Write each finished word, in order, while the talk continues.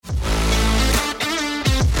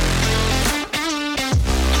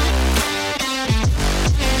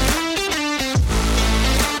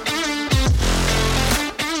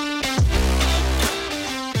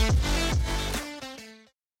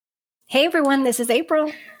Hey everyone, this is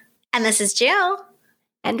April. And this is Jill.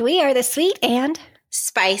 And we are the Sweet and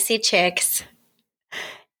Spicy Chicks.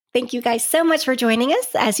 Thank you guys so much for joining us.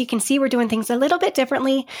 As you can see, we're doing things a little bit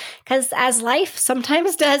differently because as life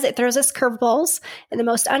sometimes does, it throws us curveballs in the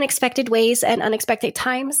most unexpected ways and unexpected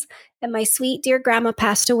times. And my sweet dear grandma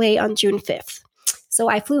passed away on June 5th. So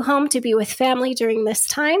I flew home to be with family during this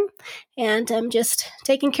time, and I'm just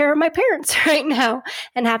taking care of my parents right now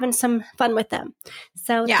and having some fun with them.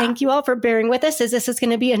 So Thank you all for bearing with us, as this is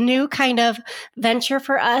going to be a new kind of venture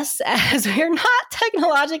for us, as we're not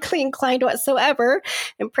technologically inclined whatsoever.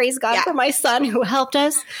 And praise God for my son who helped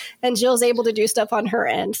us, and Jill's able to do stuff on her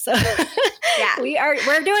end. So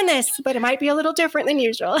we're doing this, but it might be a little different than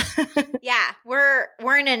usual.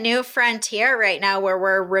 We're in a new frontier right now where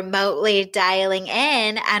we're remotely dialing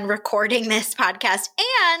in and recording this podcast,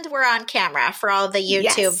 and we're on camera for all the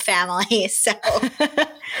YouTube family. So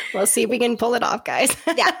we'll see if we can pull it off, guys.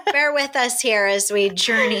 Bear with us here as we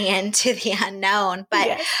journey into the unknown. But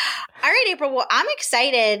all right, April, well, I'm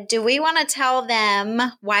excited. Do we want to tell them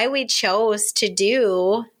why we chose to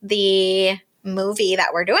do the movie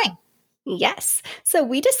that we're doing? Yes. So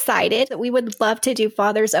we decided that we would love to do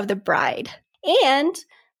Fathers of the Bride. And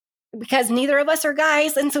because neither of us are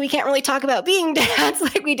guys, and so we can't really talk about being dads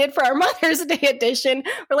like we did for our Mother's Day edition,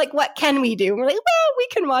 we're like, what can we do? And we're like, well, we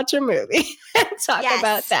can watch a movie and talk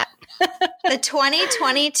about that. The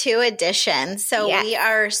 2022 edition. So we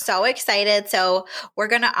are so excited. So we're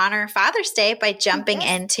going to honor Father's Day by jumping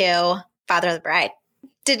into Father of the Bride.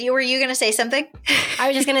 Were you going to say something? I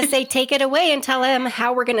was just going to say, take it away and tell them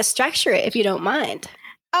how we're going to structure it, if you don't mind.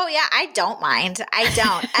 Oh, yeah, I don't mind. I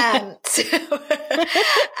don't.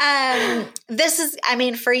 This is,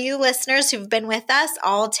 for you listeners who've been with us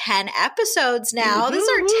all 10 episodes now, this is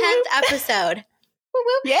our 10th episode.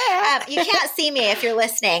 Yeah. You can't see me if you're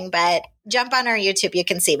listening, but jump on our YouTube. You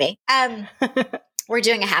can see me. We're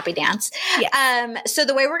doing a happy dance. Yes. So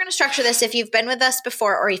the way we're going to structure this, if you've been with us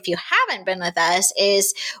before, or if you haven't been with us,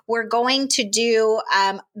 is we're going to do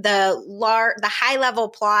the high level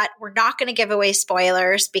plot. We're not going to give away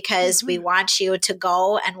spoilers because we want you to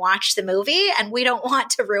go and watch the movie, and we don't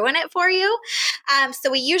want to ruin it for you.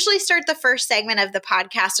 So we usually start the first segment of the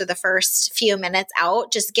podcast, or the first few minutes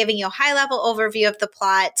out, just giving you a high level overview of the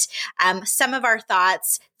plot, some of our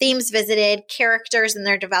thoughts, themes visited, characters and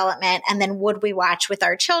their development, and then would we watch with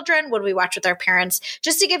our children? Would we watch with our parents?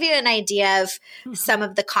 Just to give you an idea of some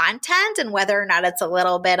of the content and whether or not it's a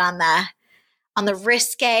little bit on the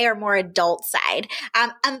risque or more adult side.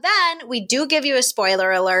 And then we do give you a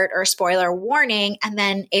spoiler alert or spoiler warning, and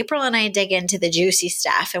then April and I dig into the juicy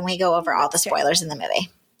stuff and we go over all the spoilers in the movie.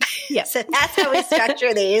 Yep. So that's how we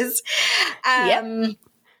structure these. I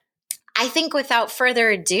think without further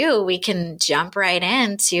ado, we can jump right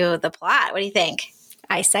into the plot. What do you think?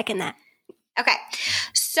 I second that. Okay.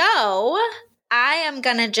 So I am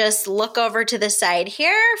going to just look over to the side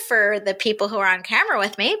here for the people who are on camera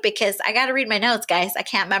with me, because I got to read my notes, guys. I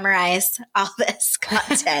can't memorize all this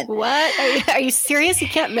content. What? Are you serious? You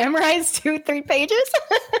can't memorize 2-3 pages?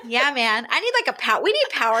 Yeah, man. I need we need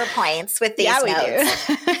PowerPoints with these notes.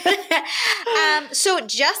 We do. So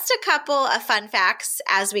just a couple of fun facts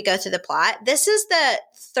as we go through the plot. This is the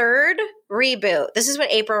third reboot. This is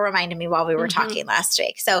what April reminded me while we were talking last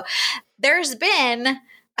week. So there's been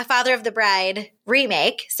a Father of the Bride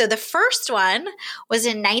remake. So the first one was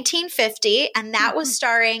in 1950, and that was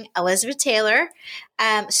starring Elizabeth Taylor,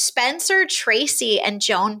 Spencer Tracy, and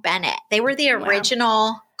Joan Bennett. They were the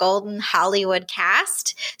original Golden Hollywood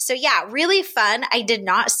cast. So yeah, really fun. I did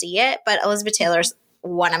not see it, but Elizabeth Taylor's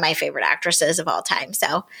one of my favorite actresses of all time.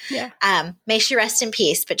 So may she rest in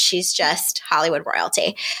peace, but she's just Hollywood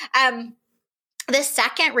royalty. The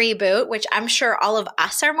second reboot, which I'm sure all of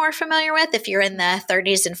us are more familiar with if you're in the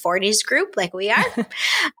 30s and 40s group like we are.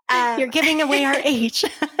 You're giving away our age.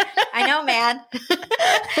 I know, man.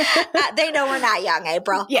 They know we're not young,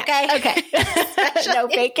 April. Yeah. Okay. No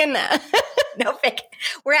faking that. No faking.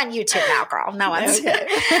 We're on YouTube now, girl. No one's. Okay.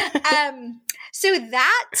 So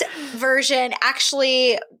that version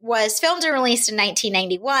actually was filmed and released in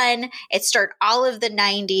 1991. It starred all of the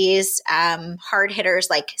 90s hard hitters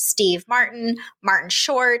like Steve Martin, Martin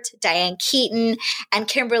Short, Diane Keaton, and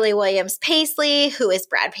Kimberly Williams Paisley, who is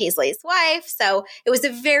Brad Paisley's wife. So it was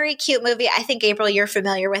a very cute movie. I think, April, you're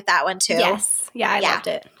familiar with that one too. Yes. Yeah, I loved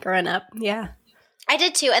it growing up. Yeah. I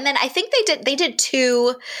did too. And then I think they did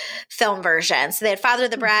 2 film versions. So they had Father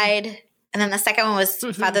of the Bride And then the second one was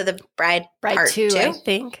Father of the Bride Part 2, two. I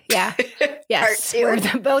think. Yeah. Yes. Part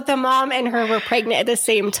 2. Where both the mom and her were pregnant at the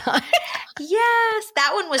same time. Yes,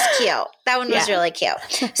 that one was cute. That one was really cute.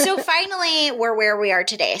 So finally, we're where we are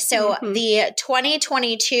today. So the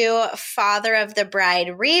 2022 Father of the Bride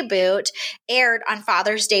reboot aired on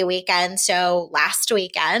Father's Day weekend, so last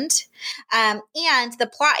weekend. And the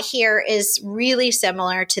plot here is really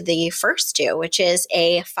similar to the first two, which is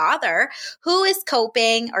a father who is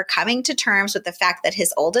coping or coming to terms with the fact that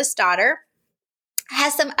his oldest daughter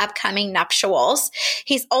has some upcoming nuptials.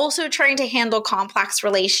 He's also trying to handle complex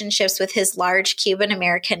relationships with his large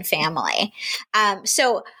Cuban-American family.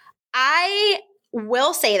 So I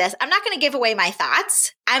will say this. I'm not going to give away my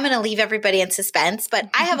thoughts. I'm going to leave everybody in suspense, but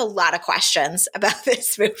I have a lot of questions about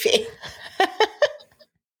this movie.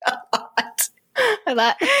 A lot. I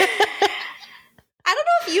don't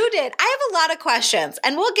know if you did. I have a lot of questions,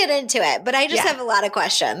 and we'll get into it, but I just have a lot of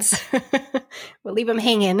questions. We'll leave them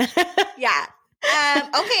hanging. Yeah.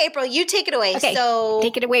 Okay, April, you take it away. Okay, so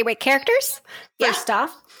take it away with characters. First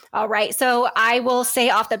off. All right. So I will say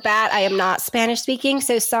off the bat, I am not Spanish speaking.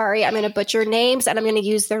 So sorry, I'm going to butcher names and I'm going to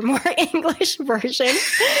use their more English version.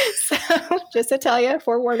 So just to tell you,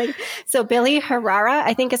 forewarning. So Billy Herrera,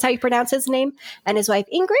 I think is how you pronounce his name, and his wife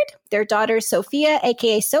Ingrid, their daughters Sophia,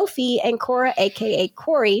 a.k.a. Sophie, and Cora, a.k.a.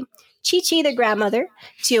 Corey, Chichi, the grandmother,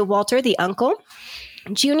 Tio Walter, the uncle,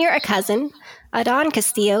 Junior, a cousin, Adon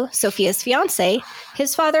Castillo, Sophia's fiance,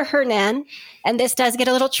 his father Hernan, and this does get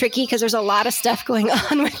a little tricky because there's a lot of stuff going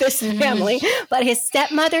on with this family, but his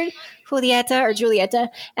stepmother, Julieta,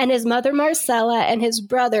 and his mother Marcela, and his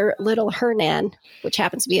brother, little Hernan, which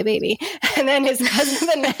happens to be a baby, and then his cousin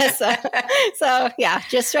Vanessa. So yeah,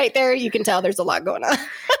 just right there, you can tell there's a lot going on.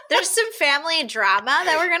 There's some family drama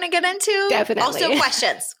that we're going to get into. Definitely. Also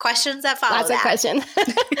questions that follow. Lots of questions.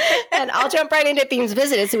 And I'll jump right into themes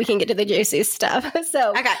visited so we can get to the juicy stuff.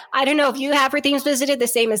 So I don't know if you have your themes visited the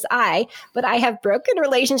same as I, but I have broken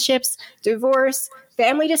relationships, divorce,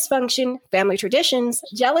 family dysfunction, family traditions,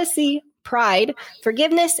 jealousy, pride,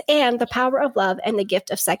 forgiveness, and the power of love and the gift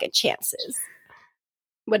of second chances.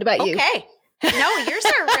 What about you? Okay. No, yours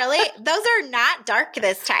are really, those are not dark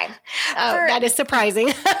this time. Oh, that is surprising.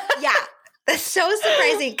 Yeah. That's so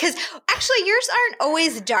surprising because actually yours aren't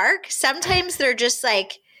always dark. Sometimes they're just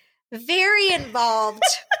like very involved.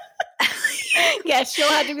 Yes, she'll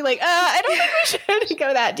have to be like, I don't think we should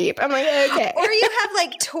go that deep. I'm like, okay. Or you have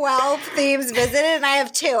like 12 themes visited and I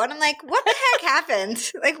have 2. And I'm like, what the heck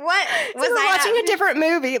happened? Like, what was I watching a different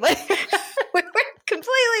movie? Like, we were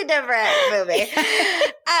completely different movie.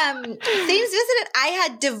 Themes visited, I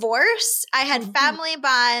had divorce, I had family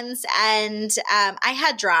bonds, and I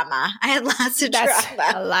had drama. I had lots of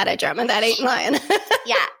drama. A lot of drama. That ain't lying.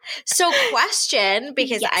 Yeah. So question,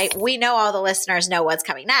 because we know all the listeners know what's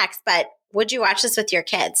coming next, but would you watch this with your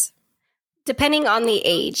kids? Depending on the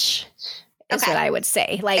age is what I would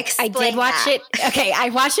say. Like, explain I did watch it. Okay, I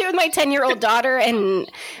watched it with my 10-year-old daughter, and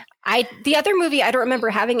the other movie, I don't remember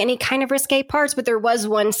having any kind of risque parts, but there was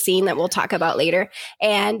one scene that we'll talk about later.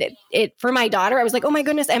 And it for my daughter, I was like, oh my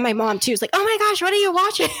goodness, and my mom too was like, oh my gosh, what are you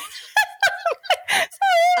watching?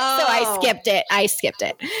 So I skipped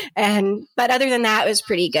it. But other than that, it was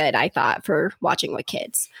pretty good, I thought, for watching with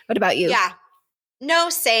kids. What about you? Yeah. No,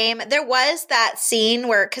 same. There was that scene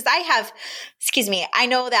where, because I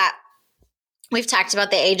know that we've talked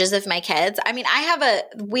about the ages of my kids. I mean,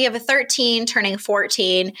 we have a 13 turning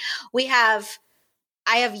 14.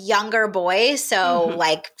 I have younger boys, so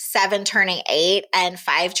like 7 turning 8 and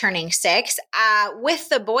 5 turning 6. With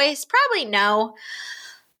the boys, probably no.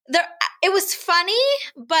 It was funny,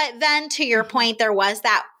 but then to your point, there was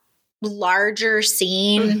that larger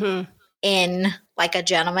scene in like a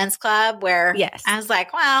gentleman's club where I was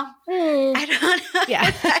like, well, I don't know.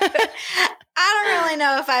 Yeah. I don't really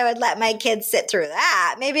know if I would let my kids sit through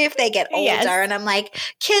that. Maybe if they get older and I'm like,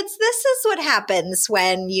 kids, this is what happens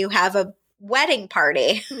when you have a wedding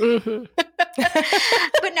party. But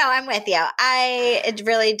no, I'm with you. It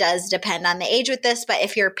really does depend on the age with this. But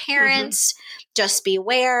if you're parents, just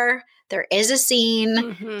beware. There is a scene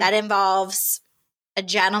that involves a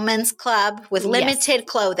gentleman's club with limited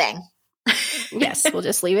clothing. Yes, we'll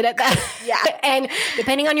just leave it at that. Yeah. And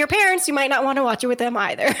depending on your parents, you might not want to watch it with them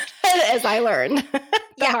either, as I learned.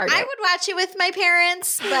 I would watch it with my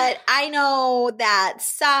parents, but I know that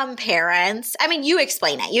some parents, I mean, you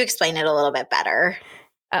explain it a little bit better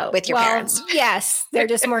with your parents. Yes, they're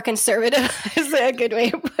just more conservative is a good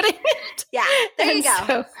way of putting it. Yeah, there you go.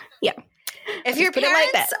 So, if your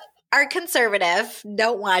parents are conservative,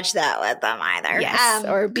 don't watch that with them either. Yes,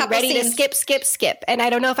 or be ready to skip. And I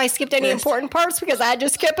don't know if I skipped any important parts because I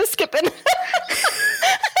just kept skipping.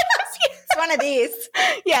 one of these.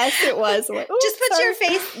 Yes, it was. Just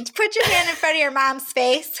put your hand in front of your mom's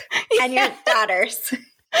face and your daughter's.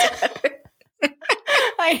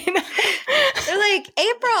 I know. They're like,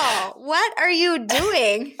 April, what are you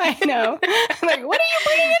doing? I know. I'm like, what are you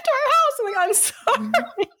bringing into our house? I'm like, I'm sorry.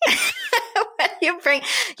 What do you bring?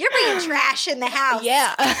 You're bringing trash in the house.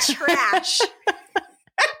 Yeah. Trash.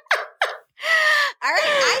 All right.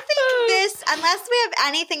 I think this, unless we have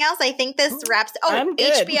anything else, I think this wraps. Oh,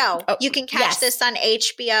 HBO. Oh, you can catch this on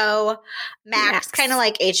HBO Max. Kind of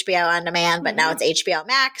like HBO On Demand, but now it's HBO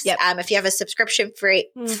Max. Yep. If you have a subscription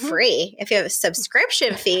if you have a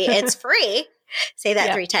subscription fee, it's free. Say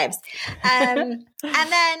that 3 times. And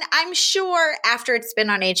then I'm sure after it's been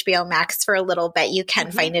on HBO Max for a little bit, you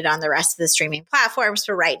can find it on the rest of the streaming platforms.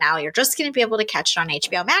 For right now, you're just going to be able to catch it on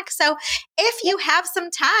HBO Max. So if you have some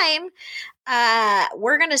time,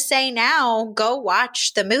 we're going to say now, go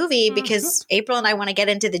watch the movie because April and I want to get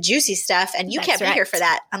into the juicy stuff, and you can't be here for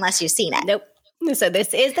that unless you've seen it. Nope. So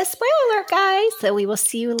this is the spoiler alert, guys. So we will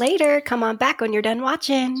see you later. Come on back when you're done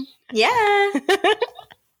watching. Yeah.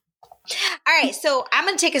 All right, so I'm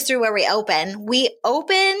going to take us through where we open. We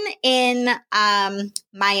open in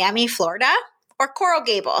Miami, Florida, or Coral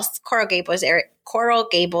Gables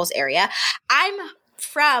area. I'm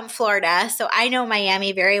from Florida, so I know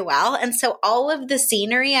Miami very well. And so all of the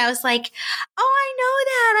scenery, I was like, oh, I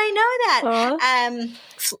know that.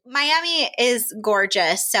 Miami is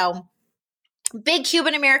gorgeous. So big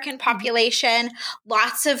Cuban American population,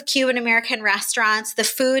 lots of Cuban American restaurants. The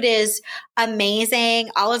food is amazing.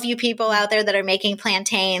 All of you people out there that are making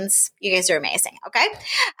plantains, you guys are amazing. Okay.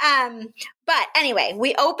 But anyway,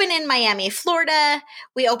 we open in Miami, Florida.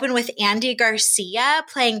 We open with Andy Garcia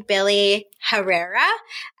playing Billy Herrera,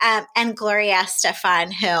 and Gloria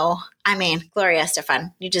Estefan, Gloria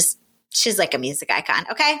Estefan, she's like a music icon.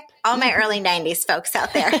 Okay. All my early 90s folks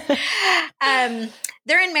out there.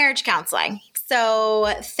 They're in marriage counseling. So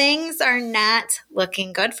things are not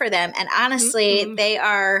looking good for them. And honestly, they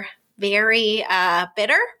are very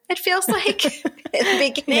bitter, it feels like, at the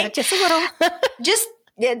beginning. Yeah, just a little. just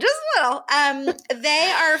a little.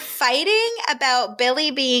 They are fighting about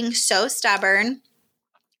Billy being so stubborn,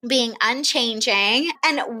 being unchanging.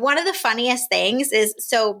 And one of the funniest things is,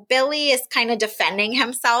 so Billy is kind of defending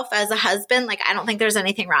himself as a husband. Like, I don't think there's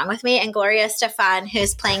anything wrong with me. And Gloria Estefan,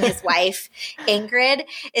 who's playing his wife, Ingrid,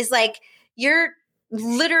 is like, you're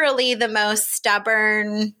literally the most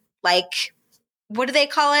stubborn, like, what do they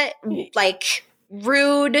call it? Like,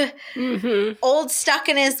 rude, old, stuck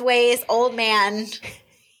in his ways, old man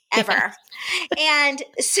ever. And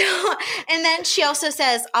then she also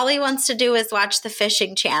says, all he wants to do is watch the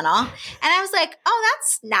fishing channel. And I was like, oh,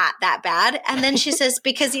 that's not that bad. And then she says,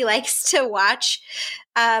 because he likes to watch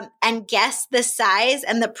and guess the size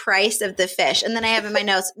and the price of the fish. And then I have in my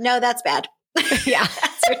notes, no, that's bad. Yeah.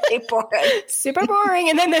 That's really boring. Super boring.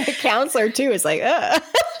 And then the counselor too is like, ugh.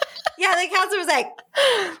 Yeah, the counselor was like,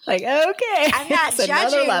 okay. I'm not it's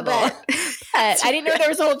judging, level. But I didn't know there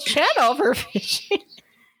was a whole channel for fishing.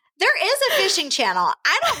 There is a fishing channel.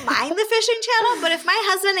 I don't mind the fishing channel, but if my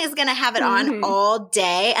husband is going to have it on all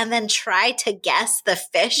day and then try to guess the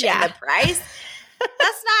fish and the price,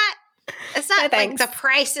 it's not like the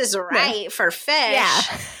price is right for fish. Yeah.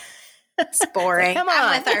 It's boring. Come on.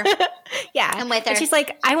 I'm with her. Yeah. I'm with her. And she's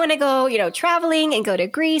like, I want to go, traveling and go to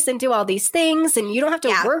Greece and do all these things. And you don't have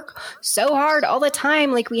to work so hard all the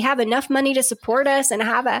time. Like, we have enough money to support us and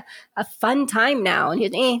have a fun time now. And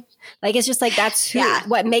he's like, it's just like, that's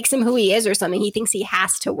what makes him who he is or something. He thinks he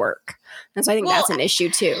has to work. And so I think that's an issue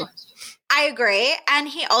too. I agree. And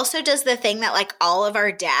he also does the thing that like all of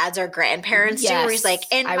our dads or grandparents do, where he's like,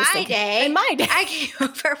 in my day, I came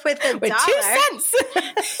over with $1. 2 cents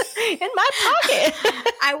in my pocket.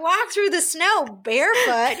 I walked through the snow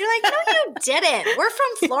barefoot. You're like, no, you didn't. We're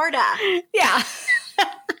from Florida. Yeah.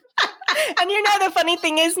 And the funny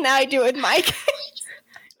thing is, now I do it with my kids.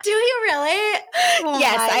 Do you really? Oh,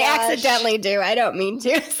 yes, I accidentally do. I don't mean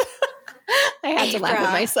to. I had to laugh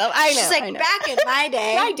at myself. I know. She's like, back in my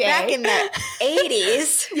day, back in the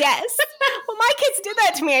 80s. Yes. Well, my kids did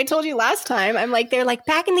that to me. I told you last time. I'm like, they're like,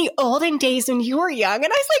 back in the olden days when you were young. And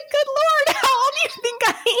I was like, good Lord, how old do you think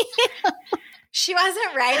I am? She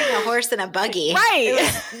wasn't riding a horse in a buggy. Right. It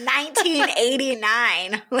was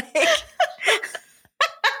 1989.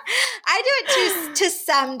 I do it to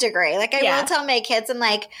some degree. Like, I will tell my kids, I'm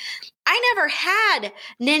like, I never had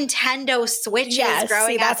Nintendo Switches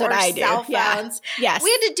growing up, that's what or I do. cell phones. Yeah. Yes.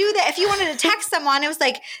 We had to do that. If you wanted to text someone, it was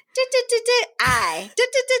like, I,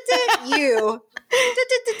 you,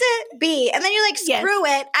 B. And then you're like, screw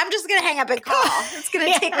it. I'm just going to hang up and call. It's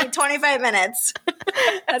going to take me 25 minutes.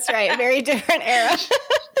 That's right. Very different era.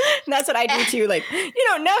 And that's what I do too. Like, you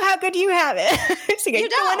don't know how good you have it. So you're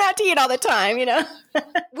going out to eat all the time, you know?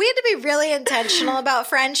 We had to be really intentional about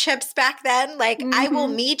friendships back then. Like, I will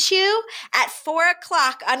meet you at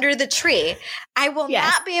 4:00 under the tree. I will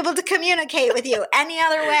not be able to communicate with you any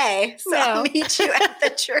other way. So I'll meet you at the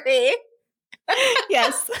tree.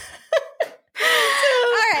 Yes. All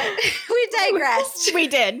right. We digressed. We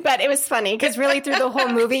did, but it was funny because really through the whole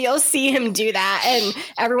movie, you'll see him do that and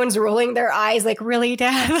everyone's rolling their eyes like, really,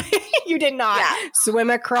 Dad? You did not swim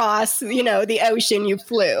across, the ocean. You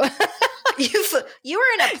flew. You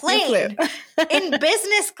were in a plane in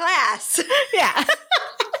business class. Yeah.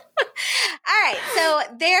 All right. So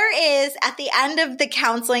there is, at the end of the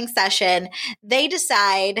counseling session, they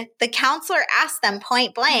decide, the counselor asks them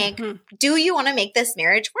point blank, do you want to make this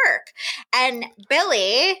marriage work? And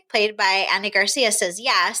Billy, played by Andy Garcia, says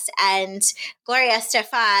yes. And Gloria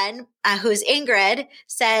Estefan, who's Ingrid,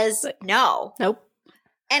 says no. Nope.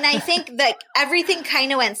 And I think that everything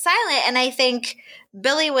kind of went silent. And I think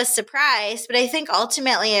Billy was surprised, but I think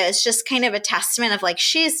ultimately it was just kind of a testament of like,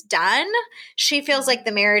 she's done. She feels like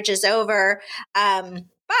the marriage is over. And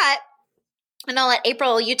I'll let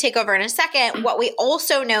April, you take over in a second. What we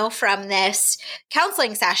also know from this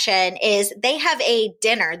counseling session is they have a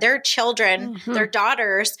dinner. Their children, their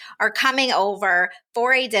daughters are coming over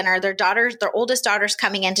for a dinner. Their oldest daughter's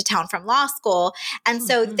coming into town from law school. And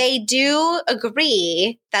so they do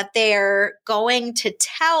agree that they're going to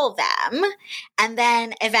tell them. And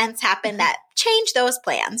then events happen that change those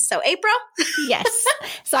plans. So April? Yes.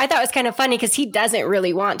 So I thought it was kind of funny because he doesn't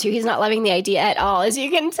really want to. He's not loving the idea at all, as you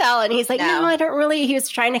can tell. And he's like, no, I don't really. He was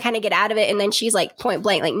trying to kind of get out of it. And then she's like point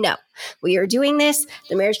blank, like, no, we are doing this.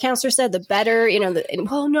 The marriage counselor said the better,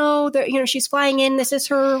 she's flying in. This is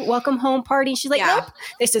her welcome home party. She's like, nope,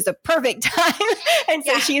 this is a perfect time. And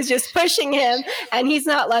so she's just pushing him and he's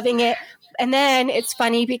not loving it. And then it's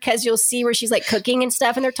funny because you'll see where she's like cooking and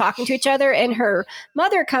stuff and they're talking to each other and her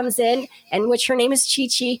mother comes in and which her name is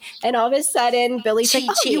Chi-Chi. And all of a sudden Billy's like,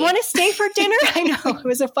 oh, you want to stay for dinner? I know. It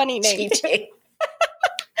was a funny name. Chi-Chi.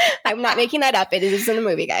 I'm not making that up. It is in the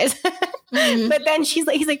movie, guys. But then he's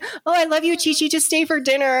like, oh, I love you, Chi-Chi. Just stay for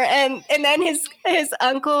dinner. And then his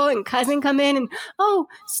uncle and cousin come in and, oh,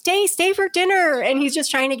 stay for dinner. And he's just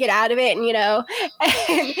trying to get out of it.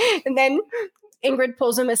 And then Ingrid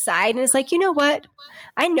pulls him aside and is like, you know what?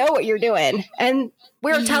 I know what you're doing. And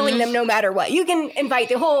we're telling them no matter what. You can invite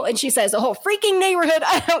the whole freaking neighborhood.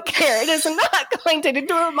 I don't care. It is not going to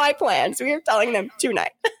do my plans. We are telling them tonight.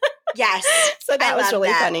 Yes. So that was really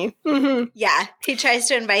funny. Yeah. He tries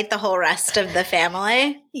to invite the whole rest of the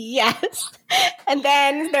family. Yes. And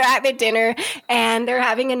then they're at the dinner and they're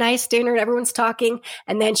having a nice dinner and everyone's talking.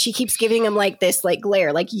 And then she keeps giving him like this like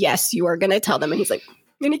glare, like, yes, you are going to tell them. And he's like,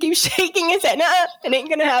 and he keeps shaking his head. Nah, it ain't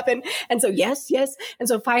going to happen. And so, yes. And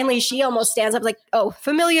so finally she almost stands up like, oh,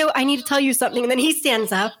 Familio, I need to tell you something. And then he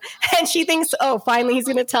stands up and she thinks, oh, finally he's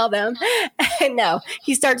going to tell them. And no,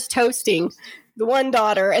 he starts toasting the one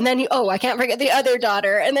daughter. And then I can't forget the other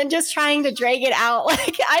daughter. And then just trying to drag it out.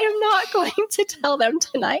 Like, I am not going to tell them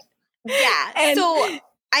tonight. Yeah. So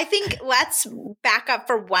I think let's back up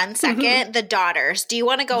for 1 second. The daughters. Do you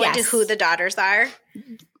want to go into who the daughters are?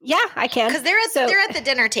 Yeah, I can. Because they're at the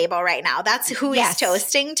dinner table right now. That's who he's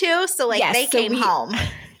toasting to. So they came home.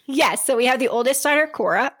 Yes. So we have the oldest daughter,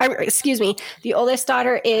 Cora. The oldest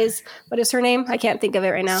daughter is, what is her name? I can't think of it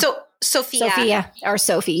right now. So Sophia or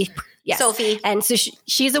Sophie. Yes. Sophie. And so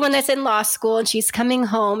she's the one that's in law school and she's coming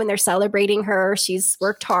home and they're celebrating her. She's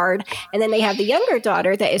worked hard. And then they have the younger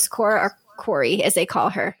daughter that is Cora, or Corey, as they call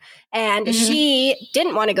her. And she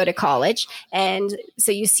didn't want to go to college. And so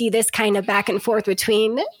you see this kind of back and forth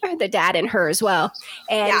between the dad and her as well.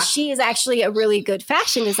 And she is actually a really good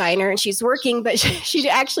fashion designer and she's working, but she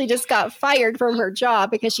actually just got fired from her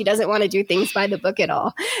job because she doesn't want to do things by the book at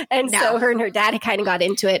all. And so her and her dad kind of got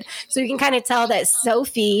into it. So you can kind of tell that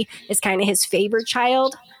Sophie is kind of his favorite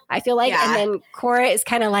child, I feel like. And then Cora is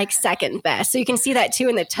kind of like second best. So you can see that too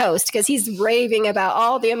in the toast because he's raving about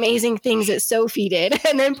all the amazing things that Sophie did.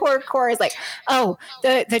 And then poor Cora is like, oh,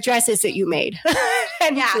 the dresses that you made.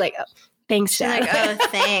 And she's like, oh, thanks, Dad. She's like, oh,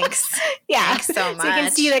 thanks. Thanks so much. So you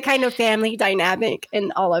can see the kind of family dynamic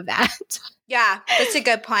and all of that. Yeah, that's a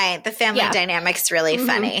good point. The family dynamic's really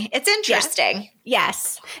funny. It's interesting.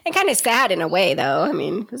 Yes. And kind of sad in a way, though. I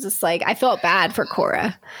mean, it was just like, I felt bad for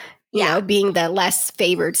Cora. you know, being the less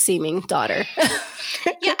favored seeming daughter.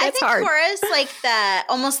 Yeah, I think Cora's like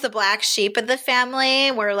almost the black sheep of the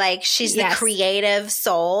family, where like she's the creative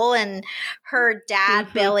soul, and her dad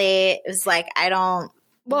Billy is like, I don't.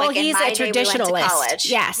 Well, like he's a traditionalist.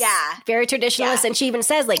 Yes. Yeah. Very traditionalist. Yeah. And she even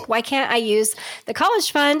says, like, why can't I use the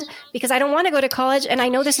college fund? Because I don't want to go to college. And I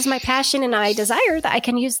know this is my passion and I desire that I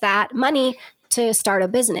can use that money to start a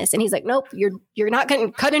business. And he's like, nope, you're not going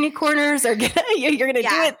to cut any corners or you're going to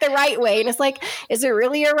do it the right way. And it's like, is it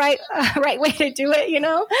really a right way to do it? You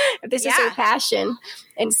know, if this is your passion.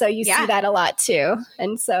 And so you see that a lot too.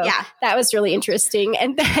 And so that was really interesting.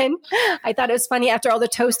 And then I thought it was funny after all the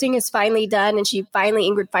toasting is finally done. And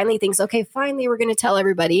Ingrid finally thinks, okay, finally we're going to tell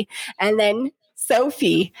everybody. And then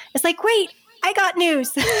Sophie is like, wait, I got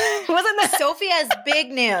news. Wasn't that? Sophie has big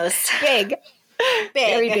news. Big.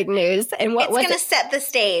 Very big news. And what was it? It's going to set the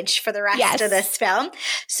stage for the rest of this film.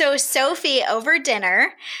 So Sophie, over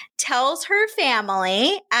dinner, tells her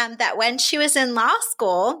family that when she was in law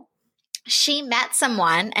school, she met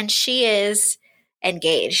someone and she is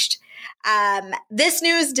engaged. This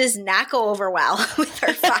news does not go over well with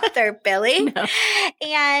her father, Billy. No.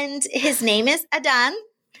 And his name is Adan.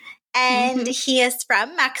 And he is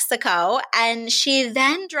from Mexico. And she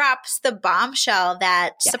then drops the bombshell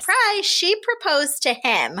that, surprise, she proposed to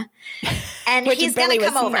him. And he's going to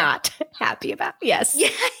come over. Not happy about. Yes. Yeah,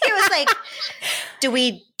 he was like, do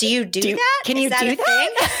you do that? Can you do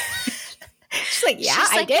that? She's like, yeah,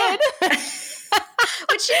 I did. Yeah.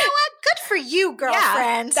 Which, you know what? Good for you,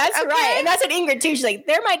 girlfriend. Yeah, that's right. And that's what Ingrid, too. She's like,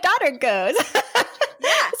 there my daughter goes.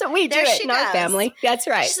 Yeah. So we do it in our family. That's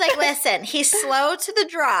right. She's like, listen, he's slow to the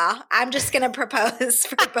draw. I'm just going to propose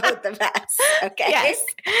for both of us. Okay. Yes.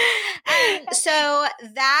 So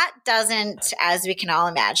that doesn't, as we can all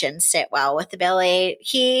imagine, sit well with Billy.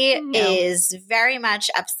 He is very much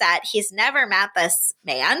upset. He's never met this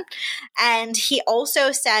man. And he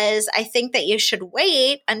also says, I think that you should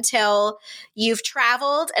wait until you've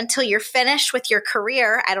traveled, until you're finished with your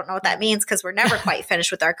career. I don't know what that means because we're never quite finished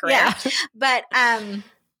with our career. But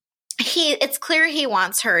it's clear he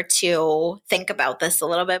wants her to think about this a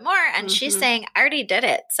little bit more. And she's saying, I already did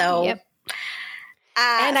it. So, and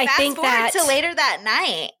I think that to later that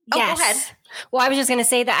night. Oh, go ahead. Well, I was just going to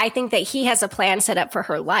say that I think that he has a plan set up for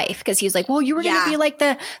her life because he's like, well, you were going to be like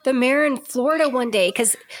the mayor in Florida one day,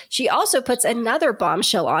 because she also puts another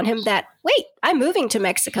bombshell on him that, wait, I'm moving to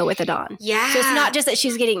Mexico with Adan. Yeah. So it's not just that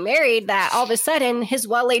she's getting married, that all of a sudden his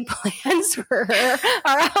well-laid plans for her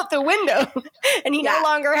are out the window and he no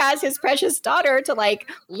longer has his precious daughter to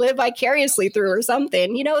like live vicariously through or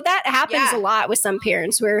something. You know, that happens a lot with some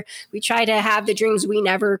parents where we try to have the dreams we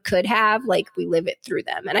never could have, like we live it through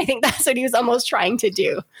them. And I think that's what he was almost trying to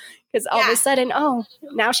do. Because all of a sudden,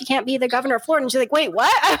 now she can't be the governor of Florida. And she's like, wait, what?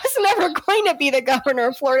 I was never going to be the governor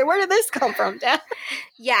of Florida. Where did this come from, Dad?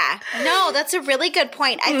 Yeah. No, that's a really good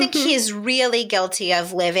point. I think he's really guilty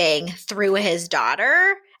of living through his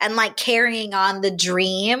daughter and like carrying on the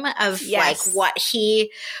dream of like what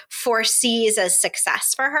he foresees as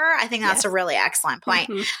success for her. I think that's a really excellent point.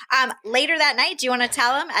 Later that night, do you want to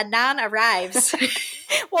tell him? Adan arrives.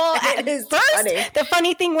 Well, at first, the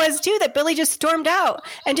funny thing was too that Billy just stormed out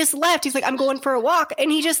and just left. He's like, I'm going for a walk.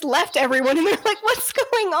 And he just left everyone. And they're like, what's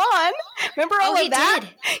going on? Remember all of that?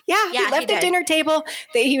 Did. Yeah, he left the dinner table.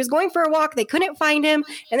 He was going for a walk. They couldn't find him.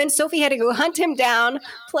 And then Sophie had to go hunt him down,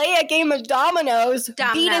 play a game of dominoes.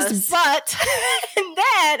 Beat his butt, and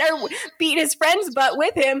then, or beat his friend's butt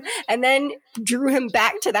with him, and then drew him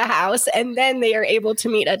back to the house. And then they are able to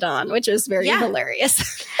meet Adan, which is very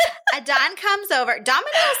hilarious. Adan comes over. Dominoes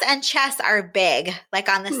and chess are big, like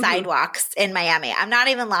on the sidewalks in Miami. I'm not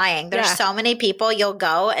even lying. There's so many people you'll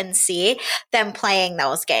go and see them playing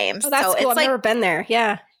those games. Oh, that's so cool. I've never been there.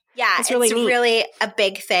 Yeah. Yeah, it's really a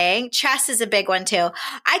big thing. Chess is a big one too.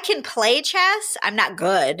 I can play chess. I'm not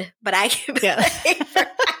good, but I can play.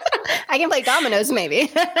 I can play dominoes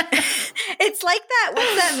maybe. It's like that.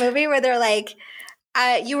 What's that movie where they're like,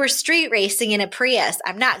 you were street racing in a Prius.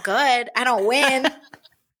 I'm not good. I don't win,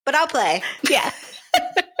 but I'll play. Yeah.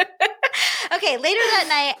 Okay, later that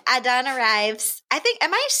night, Adan arrives. I think,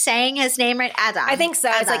 am I saying his name right? Adan. I think so.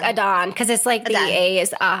 Adan. It's like Adan because it's like Adan. The A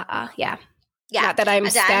is yeah. Yeah. Not that I'm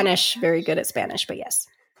Spanish, very good at Spanish, but yes.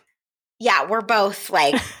 Yeah, we're both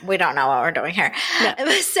like, we don't know what we're doing here. No.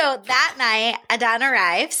 So that night, Adan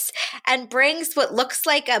arrives and brings what looks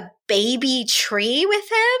like a baby tree with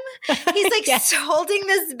him. He's like holding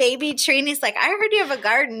this baby tree and he's like, I heard you have a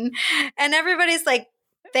garden. And everybody's like,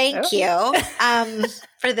 thank you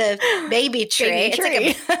for the baby tree. It's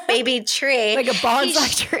like a baby tree. Like a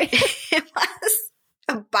bonsai tree. It was.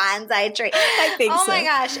 A bonsai tree. I think so. Oh my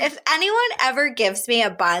gosh. If anyone ever gives me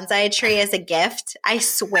a bonsai tree as a gift, I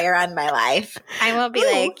swear on my life, I will be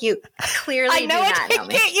like, you clearly do not know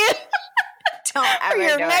me. Get you. Don't ever For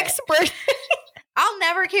your do next it. birthday. I'll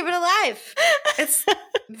never keep it alive. It's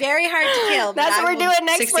very hard to kill. That's what we're doing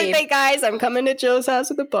next birthday, guys. I'm coming to Jill's house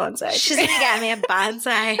with a bonsai. She's going to get me a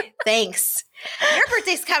bonsai. Thanks. Your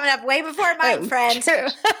birthday's coming up way before mine, friend. True.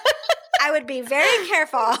 I would be very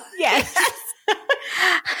careful. Yes.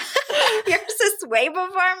 Yours is way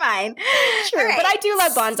before mine. True. Right. But I do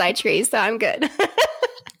love bonsai trees, so I'm good.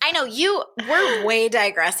 I know we're way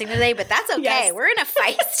digressing today, but that's okay. Yes. We're in a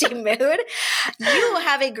feisty mood. You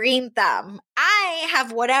have a green thumb. I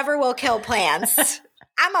have whatever will kill plants.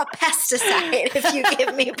 I'm a pesticide if you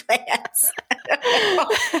give me plants. Well,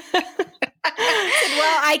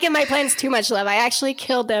 I give my plants too much love. I actually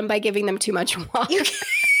killed them by giving them too much water.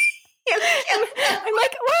 I'm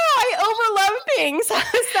like, wow, I overlove things. How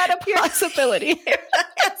is that a possibility?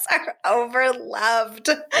 Plants are overloved.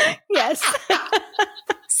 Yes.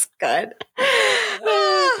 That's good.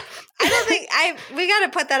 I don't think we got to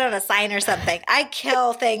put that on a sign or something. I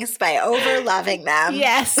kill things by overloving them.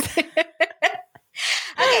 Yes.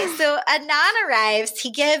 Okay, so Adnan arrives.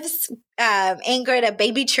 He gives Ingrid a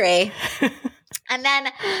baby tray. And then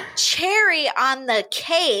cherry on the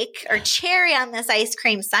cake, or cherry on this ice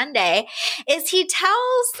cream sundae, is he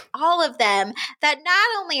tells all of them that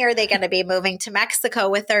not only are they going to be moving to Mexico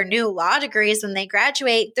with their new law degrees when they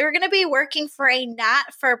graduate, they're going to be working for a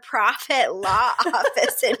not-for-profit law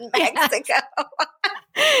office in Mexico.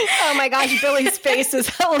 Oh my gosh, Billy's face is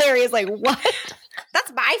hilarious. Like, what?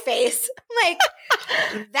 That's my face. Like,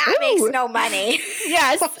 that makes no money.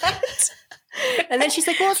 Yes. And then she's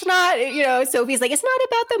like, well, it's not, Sophie's like, it's not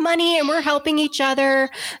about the money, and we're helping each other,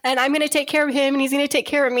 and I'm going to take care of him and he's going to take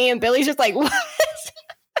care of me. And Billy's just like, what?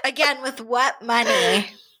 Again, with what money?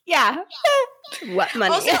 Yeah. What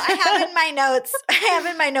money? Also, I have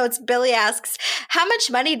in my notes, Billy asks, how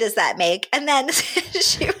much money does that make? And then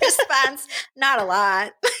she responds, not a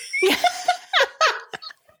lot.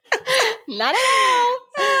 Not at all.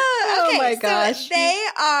 Oh my gosh. So they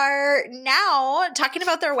are now talking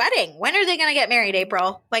about their wedding. When are they going to get married,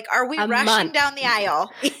 April? Like, are we rushing down the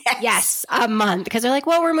aisle? Yes, a month. Because they're like,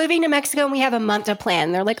 well, we're moving to Mexico and we have a month to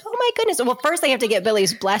plan. They're like, oh my goodness. Well, first they have to get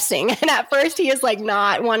Billy's blessing. And at first he is like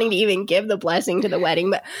not wanting to even give the blessing to the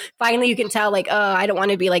wedding. But finally you can tell like, oh, I don't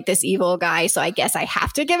want to be like this evil guy. So I guess I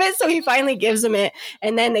have to give it. So he finally gives him it.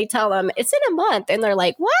 And then they tell him it's in a month. And they're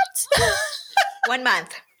like, what? 1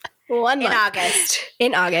 month. 1 month.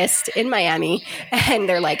 In August in Miami. And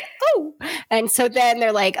they're like, oh. And so then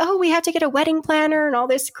they're like, oh, we have to get a wedding planner and all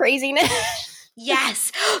this craziness.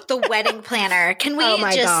 Yes. The wedding planner. Can we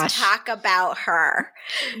talk about her?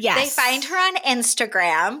 Yes. They find her on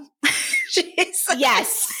Instagram.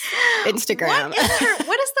 Yes. Instagram.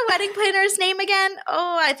 What is the wedding planner's name again?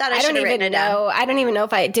 Oh, I thought I should have written it down. I don't even know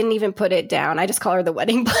if I didn't even put it down. I just call her the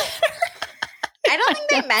wedding planner. I don't think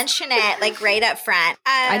they mention it like right up front.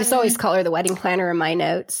 I just always call her the wedding planner in my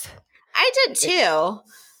notes. I did too.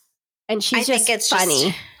 And she's just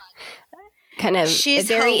funny. She's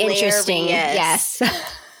very hilarious. Interesting. Yes.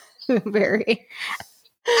 Very.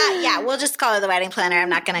 Yeah, we'll just call her the wedding planner. I'm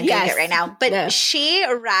not going to Google it right now. But she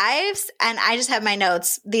arrives, and I just have my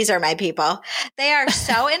notes. These are my people. They are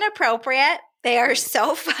so inappropriate. They are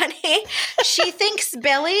so funny. She thinks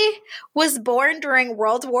Billy was born during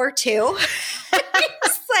World War II.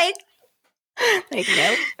 It's like,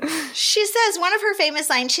 nope. She says, one of her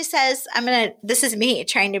famous lines, she says, this is me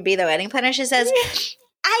trying to be the wedding planner. She says,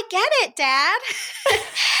 I get it, Dad.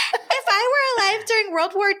 If I were alive during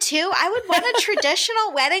World War II, I would want a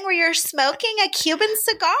traditional wedding where you're smoking a Cuban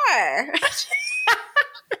cigar.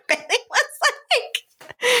 Billy was like,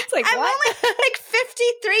 it's like, I'm only like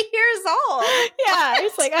 53 years old. Yeah,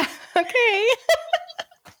 it's like, okay.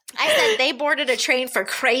 I said they boarded a train for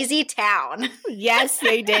Crazy Town. Yes,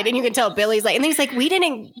 they did. And you can tell Billy's like, and then he's like, we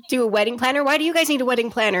didn't do a wedding planner. Why do you guys need a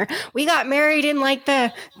wedding planner? We got married in like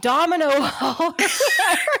the Domino Hall.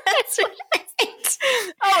 That's right.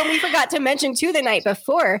 Oh, and we forgot to mention too the night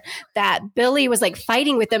before that Billy was like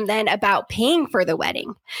fighting with them then about paying for the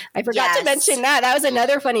wedding. I forgot to mention that. That was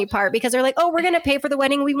another funny part because they're like, oh, we're going to pay for the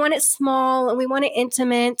wedding. We want it small and we want it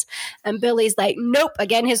intimate. And Billy's like, nope.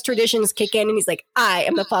 Again, his traditions kick in and he's like, I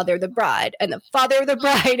am the father of the bride and the father of the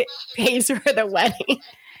bride pays for the wedding.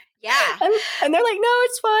 Yeah. And they're like, no,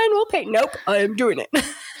 it's fine. We'll pay. Nope. I'm doing it.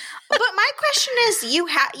 But my question is, you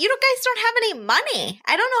guys don't have any money.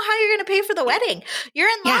 I don't know how you're going to pay for the wedding. You're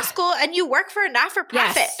in law school and you work for a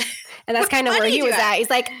not-for-profit. Yes. And that's kind of where he was at. He's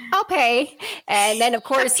like, I'll pay. And then, of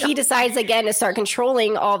course, he decides again to start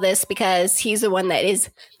controlling all this because he's the one that is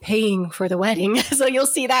paying for the wedding. So you'll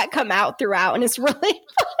see that come out throughout. And it's really funny.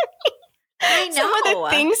 I know. Some of the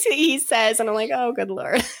things he says. And I'm like, oh, good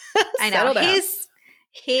Lord. I know.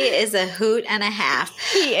 He is a hoot and a half.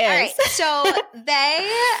 He is. All right. So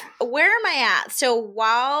where am I at? So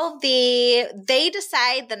while they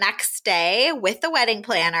decide the next day with the wedding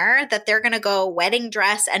planner that they're going to go wedding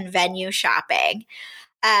dress and venue shopping.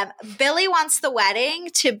 Billy wants the wedding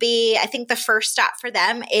to be, I think the first stop for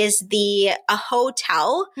them is a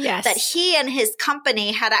hotel that he and his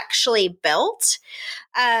company had actually built.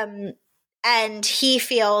 And he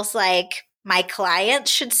feels like, my clients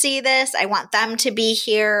should see this. I want them to be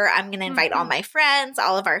here. I'm going to invite all my friends,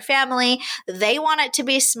 all of our family. They want it to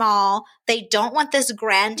be small. They don't want this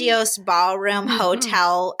grandiose ballroom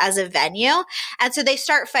hotel as a venue. And so they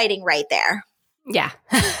start fighting right there. Yeah.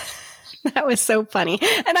 That was so funny.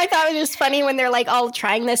 And I thought it was just funny when they're like all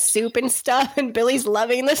trying this soup and stuff and Billy's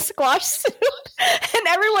loving the squash soup and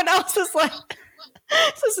everyone else is like,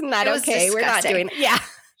 this is not okay. Disgusting. We're not doing it. Yeah.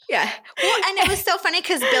 Yeah. Well, and it was so funny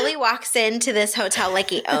because Billy walks into this hotel like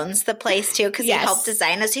he owns the place too because he helped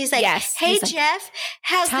design us. He's like, hey, he's Jeff, like,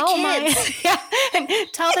 how's the kids? And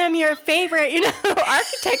tell them your favorite,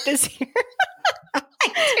 architect is here.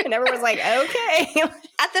 And everyone's like, okay.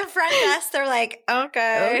 At the front desk, they're like,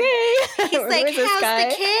 okay. He's like, how's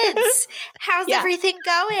the kids? How's everything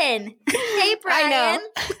going? Hey, Brian. I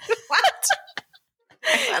know. What?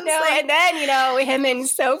 And then, him and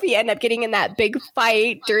Sophie end up getting in that big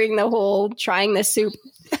fight during the whole trying the soup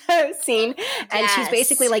scene. And she's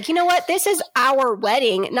basically like, you know what? This is our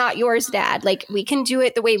wedding, not yours, Dad. Like, we can do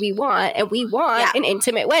it the way we want, and we want an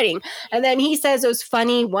intimate wedding. And then he says those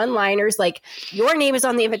funny one-liners like, your name is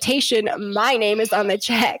on the invitation, my name is on the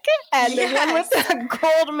check. And the one with the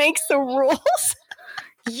gold makes the rules.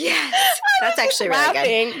 Yes. That's actually really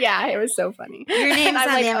good. Yeah, it was so funny. Your name's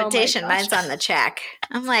on the invitation. Mine's on the check.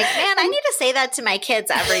 I'm like, man, I need to say that to my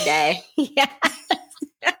kids every day. Yeah.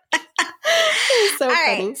 So all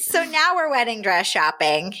funny. Right. So now we're wedding dress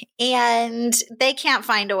shopping and they can't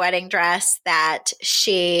find a wedding dress that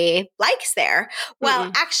she likes there.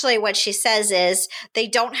 Well, actually what she says is they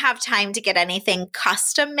don't have time to get anything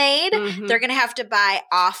custom made. They're going to have to buy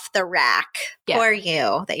off the rack. Poor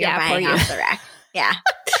you that you're buying off the rack. Yeah.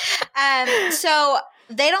 So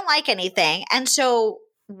they don't like anything. And so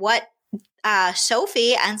what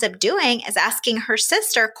Sophie ends up doing is asking her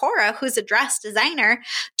sister, Cora, who's a dress designer,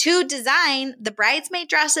 to design the bridesmaid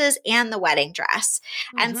dresses and the wedding dress.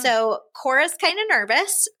 And so Cora's kind of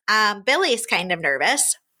nervous. Billy's kind of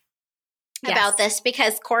nervous about this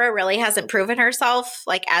because Cora really hasn't proven herself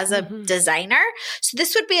like as a designer. So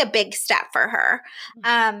this would be a big step for her.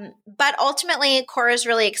 But ultimately Cora's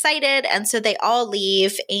really excited. And so they all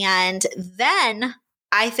leave. And then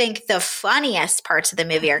I think the funniest parts of the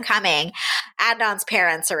movie are coming. Adnan's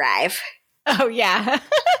parents arrive. Oh yeah.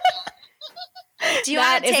 Do you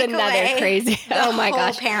want to take away crazy? Oh my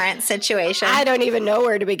gosh, parent situation? I don't even know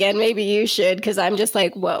where to begin. Maybe you should, because I'm just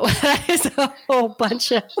like, whoa, that is a whole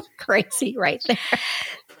bunch of crazy right there.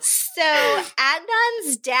 So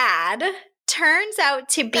Adnan's dad turns out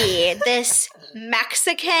to be this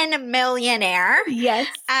Mexican millionaire,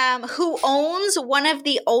 who owns one of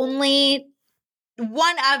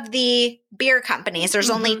the beer companies. There's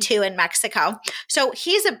only two in Mexico. So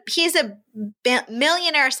he's a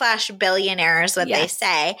millionaire / billionaire is what they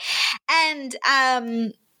say. And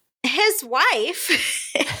his wife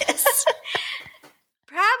is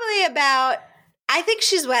probably about, I think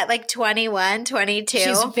she's like 21, 22.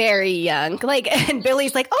 She's very young. And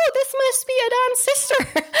Billy's like, oh, this must be Adnan's sister.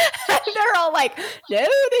 And they're all like, no,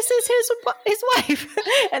 this is his wife.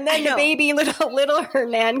 And then the baby, little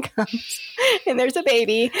Hernan comes and there's a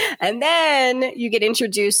baby. And then you get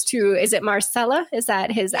introduced to, is it Marcela? Is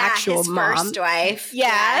that his actual mom? First wife.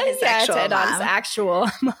 Yeah, his actual it's Adnan's mom. actual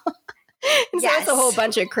mom. And so it's a whole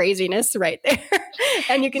bunch of craziness right there.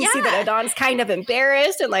 And you can see that Adnan's kind of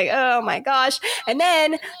embarrassed and like, oh my gosh. And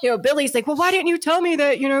then, Billy's like, well, why didn't you tell me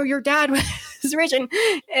that, your dad was rich?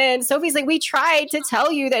 And Sophie's like, we tried to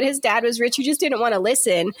tell you that his dad was rich. You just didn't want to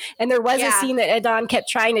listen. And there was a scene that Adnan kept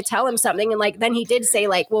trying to tell him something. And then he did say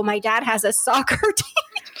well, my dad has a soccer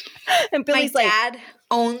team. And Billy's my dad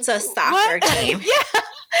owns a soccer team. Yeah.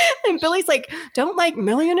 And Billy's like, don't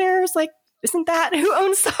millionaires? Isn't that who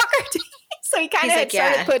owns soccer teams? So he kind of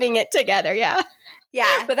started putting it together. Yeah.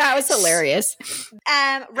 Yeah. But that was hilarious.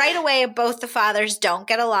 Right away, both the fathers don't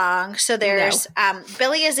get along. So there's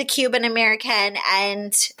Billy is a Cuban American,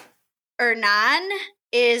 and Hernan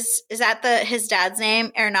is that his dad's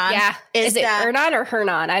name? Hernan. Yeah. Is it Hernan or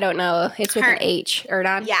Hernan? I don't know. It's with an H.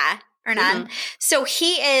 Hernan. Yeah. Hernan. Mm-hmm. So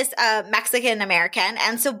he is a Mexican American,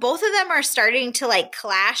 and so both of them are starting to like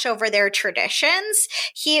clash over their traditions.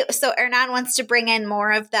 So Hernan wants to bring in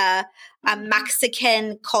more of the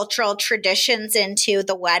Mexican cultural traditions into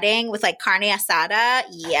the wedding with like carne asada.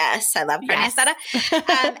 Yes, I love carne asada.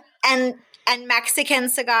 And Mexican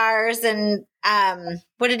cigars and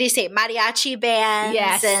what did he say? Mariachi bands.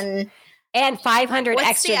 Yes. And 500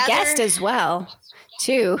 extra guests as well.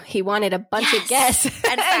 Too. He wanted a bunch of guests.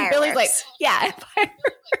 And Billy's like, yeah.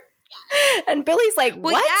 And Billy's like,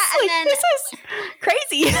 what? Yeah, like, this is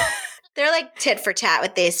crazy. They're like tit for tat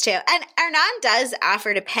with these two. And Hernan does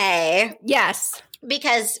offer to pay. Yes.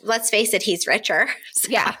 Because let's face it, he's richer. So.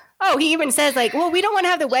 Yeah. Oh, he even says like, well, we don't want to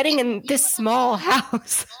have the wedding in this small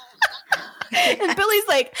house. And Billy's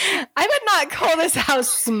like, I would not call this house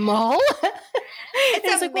small.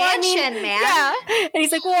 It's a like, mansion, man. Yeah. And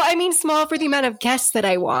he's like, well, I mean small for the amount of guests that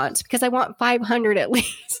I want, because I want 500 at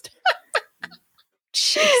least.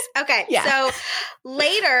 Jeez. Okay. Yeah. So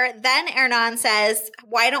later, then Hernan says,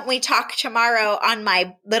 why don't we talk tomorrow on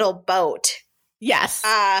my little boat? Yes.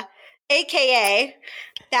 AKA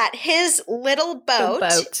that his little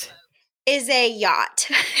boat is a yacht.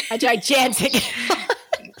 A gigantic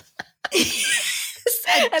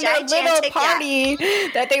and that little party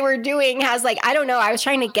that they were doing has like, I don't know, I was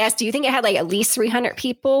trying to guess. Do you think it had like at least 300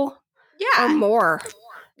 people? Yeah. Or more?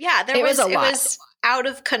 Yeah, it was out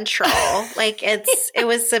of control. Like it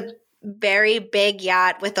was a very big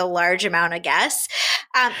yacht with a large amount of guests.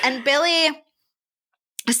 And Billy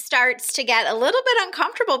starts to get a little bit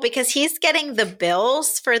uncomfortable because he's getting the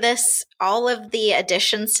bills for all of the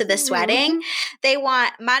additions to this wedding. They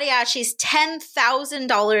want mariachis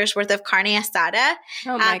 $10,000 worth of carne asada.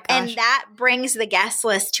 Oh my gosh. And that brings the guest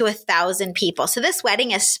list to 1,000 people. So this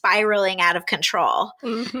wedding is spiraling out of control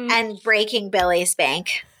and breaking Billy's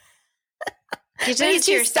bank. He's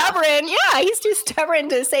too stubborn. Yeah, he's too stubborn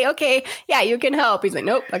to say, okay, yeah, you can help. He's like,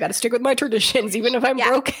 nope, I got to stick with my traditions, even if I'm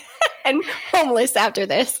broke and homeless after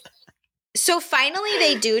this. So finally,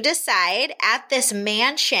 they do decide at this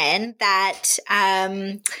mansion that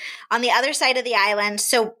on the other side of the island,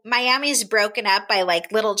 so Miami's broken up by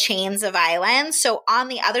like little chains of islands. So on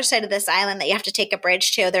the other side of this island that you have to take a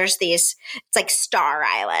bridge to, there's it's like Star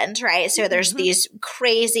Island, right? So there's these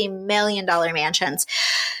crazy $1 million mansions.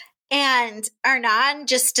 And Hernan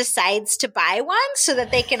just decides to buy one so that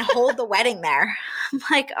they can hold the wedding there. I'm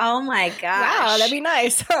like, oh my gosh. Wow, that'd be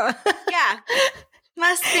nice, huh? Yeah.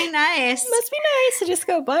 Must be nice. Must be nice to just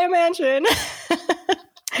go buy a mansion.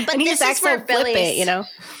 But and this is where Billy's, it, you know?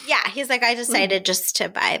 Yeah, he's like, I decided just to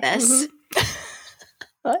buy this.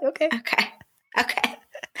 Okay. Okay.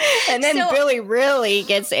 And then Billy really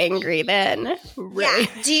gets angry then. Really.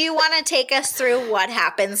 Yeah. Do you want to take us through what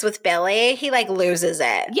happens with Billy? He like loses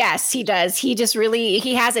it. Yes, he does. He just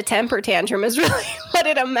he has a temper tantrum is really what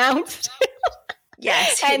it amounts to.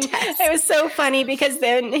 Yes, he does. It was so funny because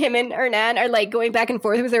then him and Hernan are like going back and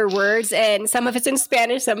forth with their words, and some of it's in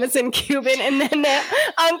Spanish, some of it's in Cuban, and then the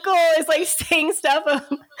uncle is like saying stuff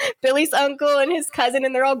of Billy's uncle and his cousin,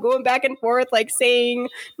 and they're all going back and forth like saying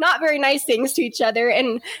not very nice things to each other.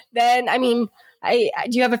 And then, I mean, do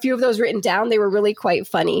you have a few of those written down? They were really quite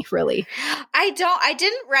funny, really. I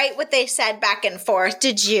didn't write what they said back and forth.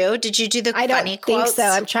 Did you? Did you do the funny quotes? I don't think so.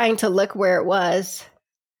 I'm trying to look where it was.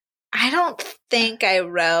 I don't think I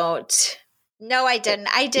wrote. No, I didn't.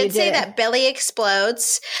 I did say that Billy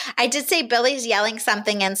explodes. I did say Billy's yelling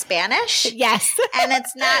something in Spanish. Yes. And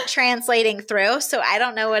it's not translating through, so I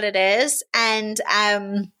don't know what it is. And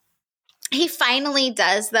he finally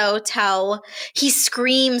does, though, he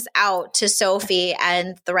screams out to Sophie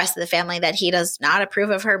and the rest of the family that he does not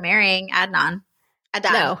approve of her marrying Adnan.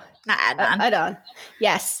 No. Not Adnan. Adnan.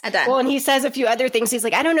 Yes. Adnan. Well, and he says a few other things. He's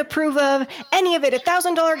like, I don't approve of any of it.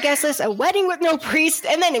 $1,000 guest list, a wedding with no priest,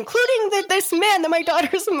 and then including this man that my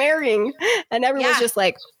daughter's marrying. And everyone's just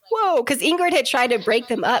like, whoa. Because Ingrid had tried to break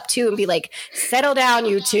them up, too, and be like, settle down,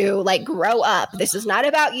 you two. Like, grow up. This is not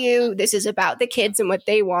about you. This is about the kids and what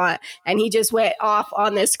they want. And he just went off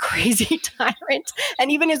on this crazy tyrant.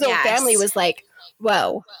 And even his own family was like,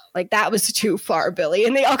 whoa, like, that was too far, Billy.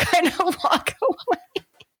 And they all kind of walk away.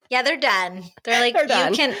 Yeah, they're done. They're like,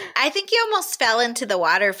 I think he almost fell into the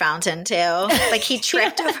water fountain too. Like he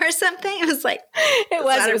tripped over something. It was like, it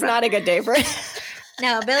was not a good day for him.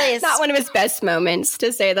 No, Billy is not one of his best moments,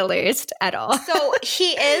 to say the least, at all. So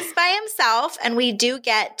he is by himself, and we do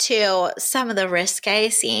get to some of the risque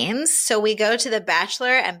scenes. So we go to the bachelor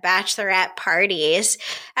and bachelorette parties.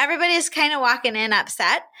 Everybody's kind of walking in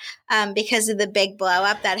upset because of the big blow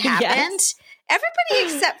up that happened. Yes.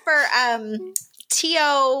 Everybody except for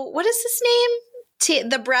Tio, what is his name?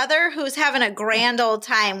 The brother who's having a grand old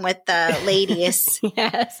time with the ladies.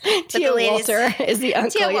 Yes. Tio Walter is the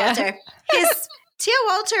uncle. Tio Walter. Tio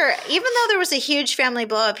Walter, even though there was a huge family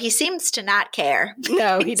blow up, he seems to not care.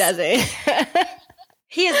 No, he doesn't.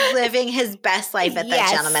 He is living his best life at the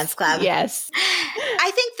Gentleman's Club. Yes.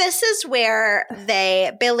 I think this is where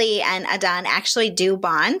Billy and Adan actually do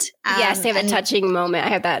bond. Yes, they have a touching moment. I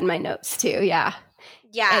have that in my notes too. Yeah.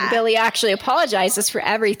 Yeah. And Billy actually apologizes for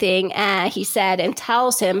everything. He said and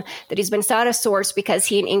tells him that he's been so out of sorts because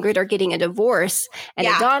he and Ingrid are getting a divorce. And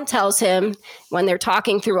Adan tells him when they're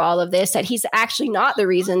talking through all of this that he's actually not the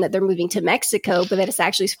reason that they're moving to Mexico, but that it's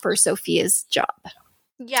actually for Sophia's job.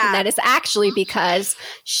 Yeah. And that is actually because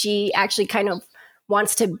she actually kind of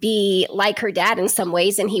wants to be like her dad in some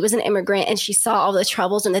ways. And he was an immigrant and she saw all the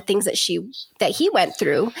troubles and the things that he went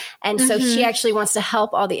through. And so she actually wants to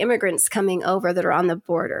help all the immigrants coming over that are on the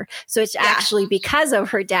border. So it's actually because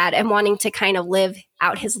of her dad and wanting to kind of live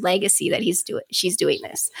out his legacy that she's doing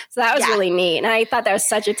this. So that was really neat. And I thought that was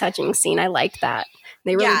such a touching scene. I liked that.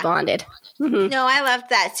 They really bonded. Mm-hmm. No, I loved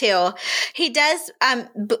that too. He does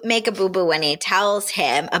make a boo-boo when he tells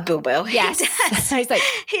him a boo-boo. Yes. He's like,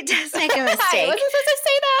 he does make a mistake. I wasn't supposed to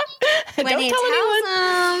say that. When he tells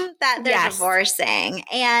him that they're divorcing.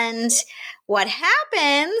 And what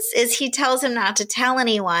happens is he tells him not to tell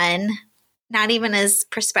anyone, not even his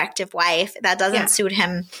prospective wife. That doesn't suit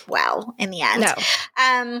him well in the end.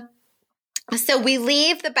 No. So we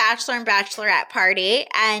leave the bachelor and bachelorette party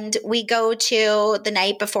and we go to the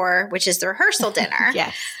night before, which is the rehearsal dinner.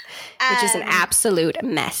 Yes, which is an absolute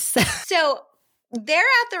mess. So they're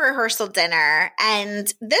at the rehearsal dinner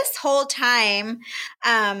and this whole time,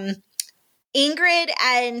 Ingrid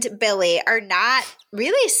and Billy are not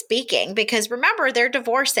really speaking because remember, they're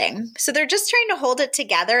divorcing. So they're just trying to hold it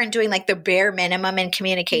together and doing like the bare minimum in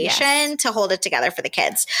communication to hold it together for the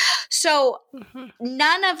kids. So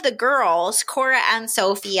none of the girls, Cora and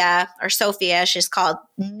Sophia, she's called,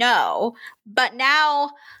 know. But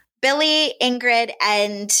now Billy, Ingrid,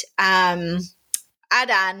 and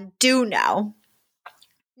Adan do know.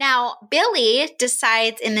 Now, Billy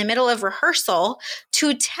decides in the middle of rehearsal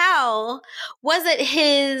to tell,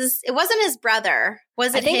 it wasn't his brother. I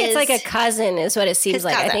think it's like a cousin is what it seems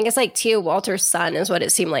like. I think it's like Tio Walter's son is what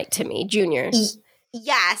it seemed like to me, Junior's.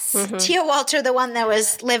 Yes. Tio Walter, the one that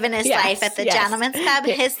was living his life at the Gentleman's Club,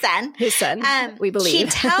 his son. His son, we believe. He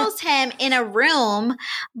tells him in a room,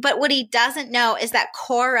 but what he doesn't know is that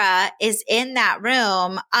Cora is in that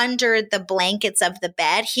room under the blankets of the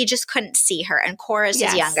bed. He just couldn't see her, and Cora's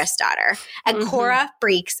his youngest daughter. And Cora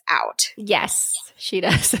freaks out. Yes, she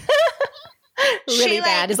does. Really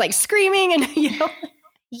bad. Is like screaming and,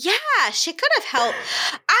 Yeah, she could have helped.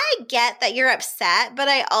 I get that you're upset, but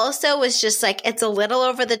I also was just like, it's a little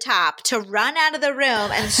over the top to run out of the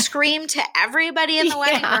room and scream to everybody in the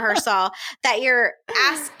wedding rehearsal that you're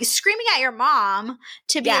screaming at your mom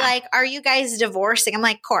to be like, are you guys divorcing? I'm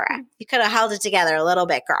like, Cora, you could have held it together a little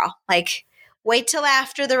bit, girl. Like, wait till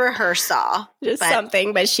after the rehearsal. Just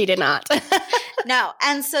something, but she did not. No.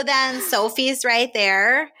 And so then Sophie's right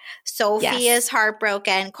there. Sophie is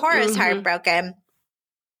heartbroken. Cora's heartbroken.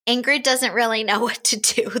 Ingrid doesn't really know what to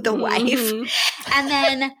do, the wife. And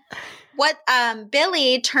then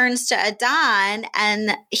Billy turns to Adan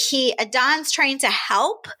and Adan's trying to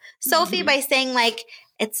help Sophie by saying like,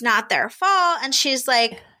 it's not their fault. And she's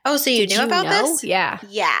like, oh, so you knew about this? Yeah.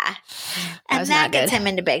 Yeah. And that gets him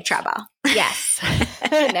into big trouble. Yes.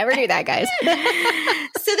 Never do that, guys.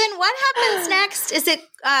 So then what happens next? Is it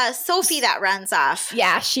Sophie that runs off?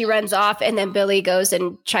 Yeah, she runs off and then Billy goes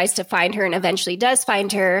and tries to find her and eventually does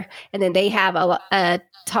find her. And then they have a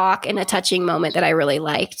talk and a touching moment that I really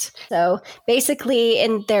liked. So basically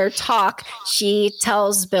in their talk, she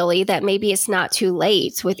tells Billy that maybe it's not too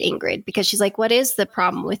late with Ingrid because she's like, what is the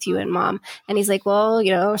problem with you and mom? And he's like, well,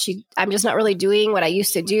 I'm just not really doing what I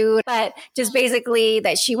used to do. But just basically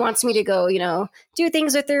that she wants me to go, do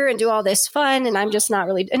things with her and do all this fun. And I'm just not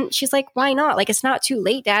really. And she's like, why not? Like, it's not too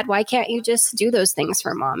late, Dad. Why can't you just do those things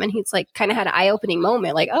for mom? And he's like, kind of had an eye-opening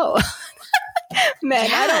moment like, oh, man,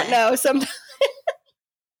 I don't know. Sometimes.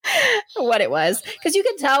 what it was. Because you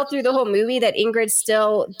could tell through the whole movie that Ingrid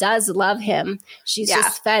still does love him. She's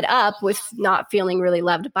just fed up with not feeling really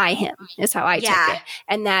loved by him, is how I took it.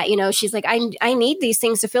 And that, she's like, I need these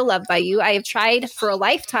things to feel loved by you. I have tried for a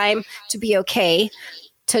lifetime to be okay,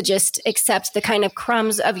 to just accept the kind of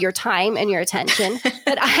crumbs of your time and your attention,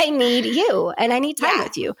 but I need you and I need time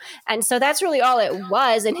with you. And so that's really all it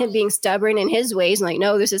was, and him being stubborn in his ways and like,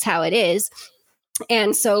 no, this is how it is.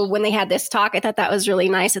 And so when they had this talk, I thought that was really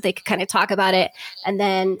nice that they could kind of talk about it. And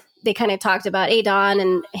then they kind of talked about Adon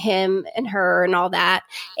and him and her and all that,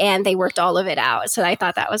 and they worked all of it out. So I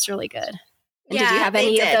thought that was really good. And did you have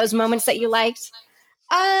any of those moments that you liked?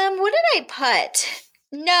 What did I put?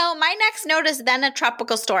 No, my next note is then a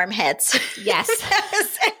tropical storm hits. Yes.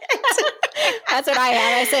 That's what I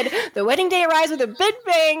had. I said, the wedding day arrives with a big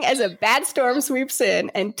bang as a bad storm sweeps in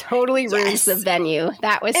and totally ruins the venue.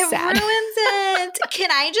 That was sad. It ruins it.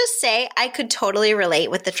 Can I just say, I could totally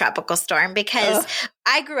relate with the tropical storm because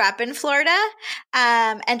I grew up in Florida,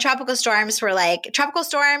 and tropical storms,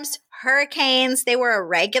 hurricanes, they were a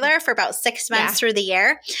regular for about 6 months through the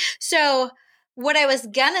year. So what I was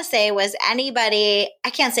going to say was I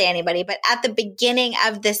can't say anybody, but at the beginning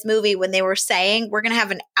of this movie, when they were saying we're going to have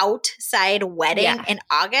an outside wedding in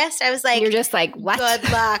August, I was like, you're just like, what? Good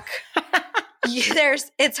luck.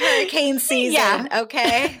 It's hurricane season.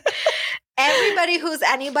 Okay. Anybody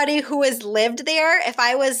who has lived there, if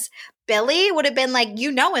I was Billy, would have been like,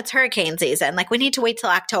 it's hurricane season. Like, we need to wait till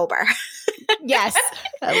October. Yes,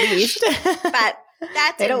 at least. But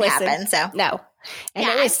that didn't happen. So no. And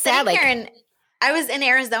it was sad. I was in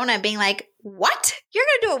Arizona being like, what? You're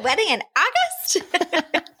going to do a wedding in August?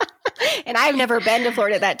 And I've never been to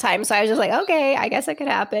Florida at that time. So I was just like, okay, I guess it could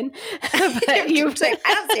happen. But you like,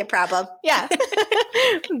 I don't see a problem. Yeah.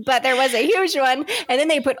 But there was a huge one. And then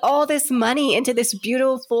they put all this money into this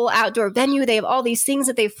beautiful outdoor venue. They have all these things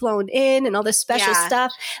that they've flown in and all this special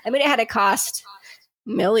stuff. I mean, it had to cost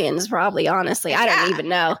millions, probably, honestly. I don't even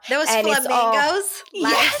know. Those flamingos,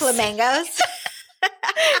 flamingos.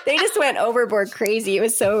 They just went overboard crazy. It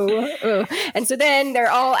was so, and so then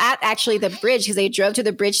they're all at actually the bridge because they drove to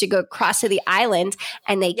the bridge to go across to the island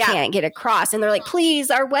and they can't get across. And they're like,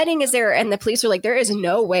 please, our wedding is there. And the police are like, there is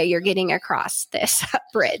no way you're getting across this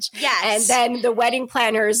bridge. Yes. And then the wedding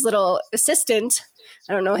planner's little assistant,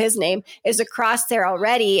 I don't know his name, is across there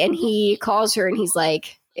already. And he calls her and he's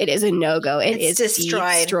like, it is a no-go. It's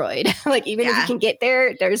destroyed. Like, even if you can get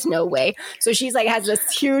there, there's no way. So she's like, has this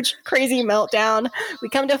huge, crazy meltdown. We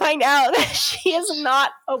come to find out that she is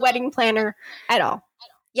not a wedding planner at all.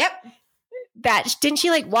 Yep. Didn't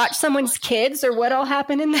she like watch someone's kids or what all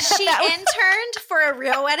happened in that? She interned for a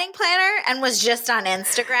real wedding planner and was just on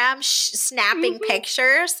Instagram snapping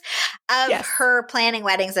pictures of her planning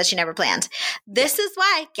weddings that she never planned. This is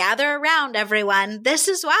why, gather around everyone. This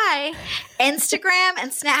is why Instagram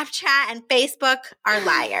and Snapchat and Facebook are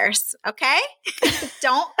liars. Okay?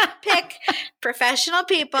 Don't pick professional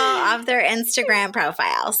people off their Instagram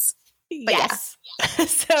profiles. But yes.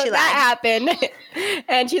 So that happened.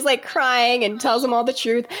 And she's like crying and tells them all the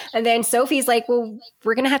truth. And then Sophie's like, well,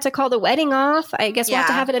 we're going to have to call the wedding off. I guess we'll have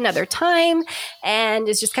to have it another time. And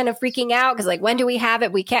is just kind of freaking out because like, when do we have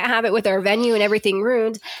it? We can't have it with our venue and everything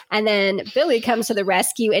ruined. And then Billy comes to the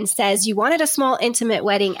rescue and says, you wanted a small intimate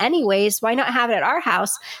wedding anyways. Why not have it at our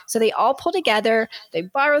house? So they all pull together. They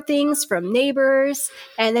borrow things from neighbors.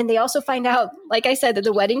 And then they also find out, like I said, that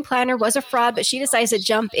the wedding planner was a fraud, but she decides to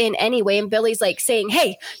jump in anyway. And Billy's like saying,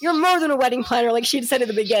 hey, you're more than a wedding planner. Like she said at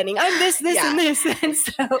the beginning, I'm this, and this. And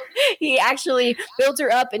so he actually builds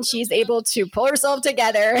her up and she's able to pull herself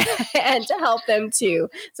together and to help them too.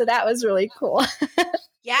 So that was really cool.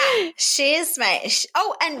 Yeah, she's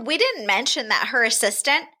and we didn't mention that her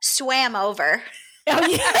assistant swam over. Oh,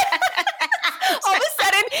 yeah. All of a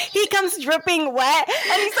sudden, he comes dripping wet,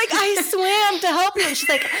 and he's like, I swam to help you. And she's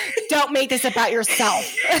like, don't make this about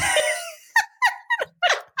yourself.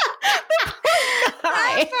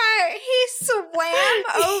 That part, he swam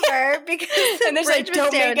over because and then she's like,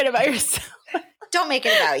 don't make it about yourself. Don't make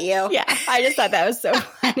it about you. Yeah, I just thought that was so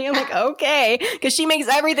funny. I'm like, okay, because she makes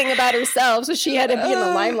everything about herself, so she had to be in the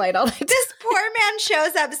limelight all the time. This poor man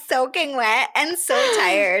shows up soaking wet and so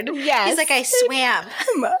tired. Yes. He's like, I swam.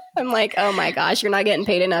 I'm like, oh my gosh, you're not getting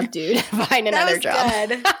paid enough, dude. Find another job.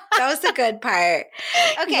 Good. That was the good part.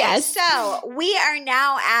 Okay, so we are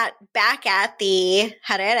now back at the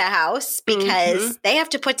Herrera house because they have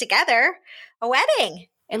to put together a wedding.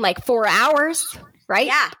 In like 4 hours, right?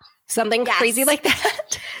 Yeah. Something crazy like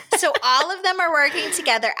that. So all of them are working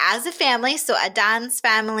together as a family. So Adon's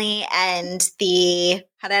family and the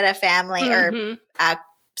Herrera family or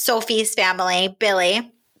Sophie's family, Billy.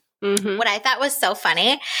 Mm-hmm. What I thought was so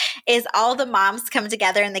funny is all the moms come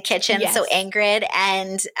together in the kitchen. Yes. So Ingrid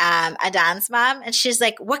and Adon's mom, and she's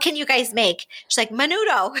like, "What can you guys make?" She's like,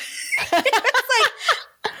 "Menudo." It's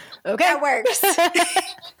like, okay, that works.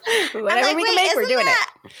 Whatever like, we can make, we're doing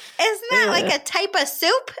it. Isn't that like a type of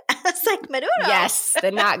soup? It's like menudo. Yes,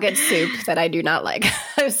 the not good soup that I do not like.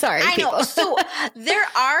 I'm sorry, I people. know. So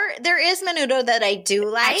there is menudo that I do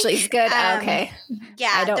like. Actually, it's good. Okay.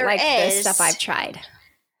 Yeah, I don't there like is. the stuff I've tried.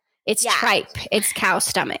 It's Yeah. tripe. It's cow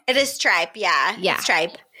stomach. It is tripe. Yeah. Yeah. It's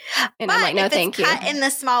tripe. And but I'm like, no, if thank it's you. cut in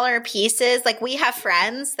the smaller pieces, like we have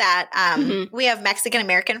friends that we have Mexican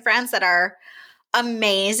American friends that are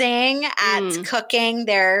amazing at cooking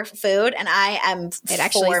their food, and I am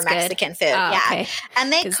for Mexican food. Oh, yeah, okay.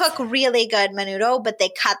 And they cook really good menudo, but they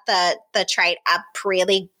cut the tripe up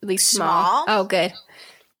really small. Oh, good.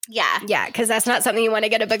 Yeah, yeah, because that's not something you want to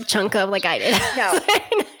get a big chunk of, like I did. No.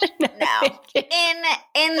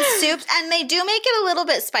 In soups, and they do make it a little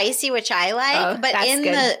bit spicy, which I like. But in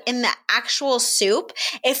the actual soup,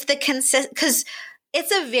 if the because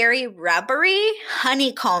it's a very rubbery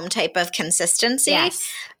honeycomb type of consistency. Yes,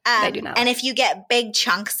 I do not. And if you get big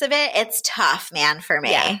chunks of it, it's tough, man, for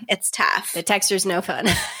me. Yeah. It's tough. The texture's no fun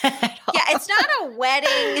at all. Yeah, it's not a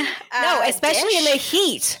wedding no, especially dish. In the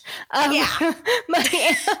heat.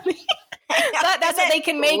 Miami. That's what they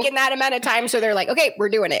can make in that amount of time. So they're like, okay, we're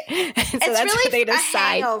doing it. So it's that's really what they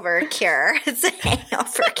decide. A hangover cure. It's a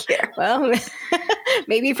hangover cure. Well,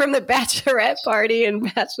 maybe from the bachelorette party and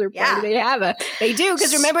bachelor party they do.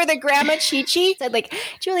 Because remember the grandma Chi-Chi said like,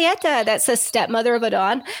 Julieta, that's the stepmother of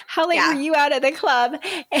Adon. How late were you out at the club?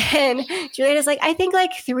 And Julieta's like, I think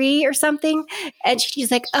like 3 or something. And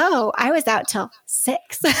she's like, oh, I was out till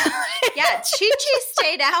 6. Yeah, Chi-Chi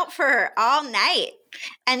stayed out for all night.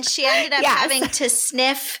 And she ended up having to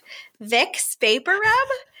sniff Vicks Vapor Rub.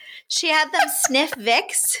 She had them sniff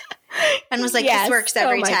Vicks and was like, this works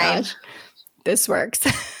every time. Gosh. This works.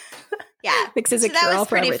 Yeah. Vicks is a cure-all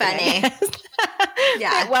for everything. That was pretty funny.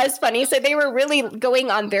 Yeah. It was funny. So they were really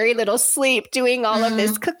going on very little sleep, doing all of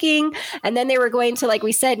this cooking. And then they were going to, like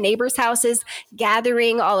we said, neighbors' houses,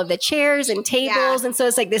 gathering all of the chairs and tables. Yeah. And so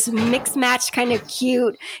it's like this mixed match, kind of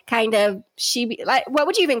cute, kind of like, what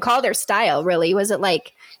would you even call their style, really? Was it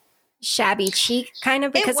like shabby chic kind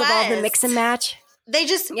of because of all the mix and match? They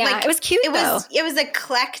just it was cute. It was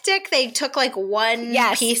eclectic. They took like one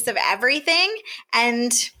piece of everything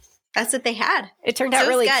and that's what they had. It turned out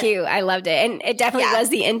really cute. I loved it. And it definitely was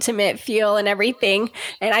the intimate feel and everything.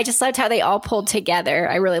 And I just loved how they all pulled together.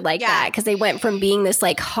 I really liked that because they went from being this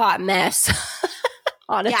like hot mess,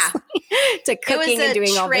 honestly, to cooking and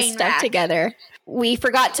doing all this stuff together. We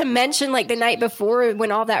forgot to mention, like the night before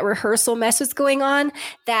when all that rehearsal mess was going on,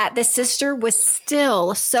 that the sister was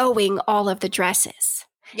still sewing all of the dresses.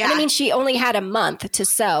 Yeah. And I mean, she only had a month to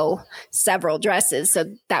sew several dresses, so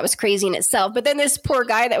that was crazy in itself. But then this poor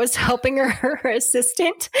guy that was helping her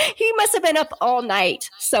assistant, he must have been up all night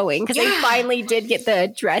sewing because they finally did get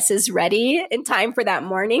the dresses ready in time for that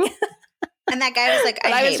morning. And that guy was like,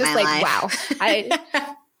 I was just like, wow.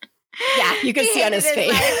 Yeah, you can see on his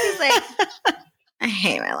face. He's like, I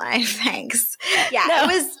hate my life. Thanks. Yeah,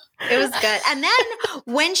 It was good. And then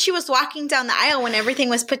when she was walking down the aisle, when everything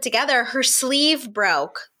was put together, her sleeve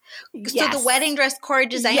broke. Yes. So the wedding dress Corey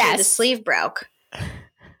designed, the sleeve broke.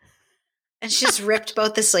 And she just ripped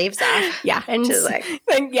both the sleeves off. Yeah. And she's like,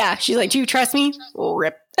 she's like, do you trust me?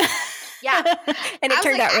 Rip. Yeah. And it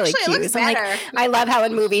turned out really cute. I'm like, I love how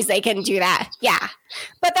in movies they can do that. Yeah.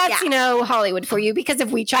 But that's, Hollywood for you. Because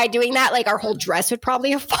if we tried doing that, like our whole dress would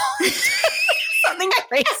probably have fallen. Something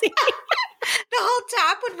crazy. The whole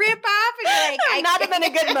top would rip off and you're like, not have been a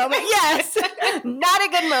good moment. Yes. Not a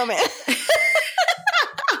good moment.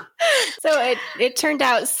 So it turned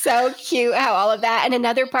out so cute how all of that. And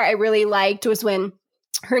another part I really liked was when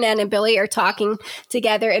Hernan and Billy are talking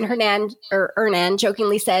together and Hernan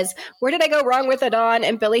jokingly says, where did I go wrong with Adon?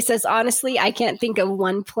 And Billy says, honestly, I can't think of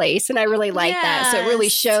one place. And I really like that. So it really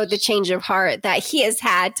showed the change of heart that he has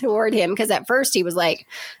had toward him. Because at first he was like,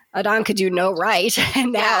 Adon could do no right.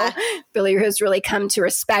 And now Billy has really come to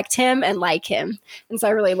respect him and like him. And so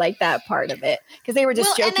I really like that part of it. Because they were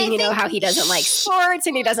just joking, how he doesn't like sports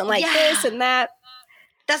and he doesn't like this and that.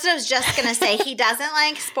 That's what I was just going to say. He doesn't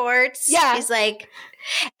like sports. Yeah. He's like,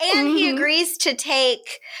 and he agrees to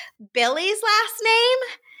take Billy's last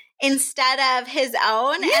name instead of his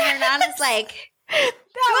own. Yes. And Hernana's like, that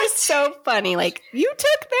was so funny. Like, you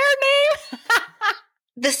took their name?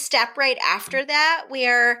 The step right after that,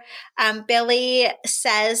 where Billy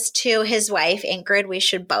says to his wife, Ingrid, we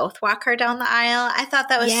should both walk her down the aisle. I thought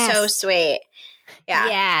that was so sweet. Yeah.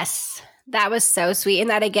 Yes. That was so sweet. And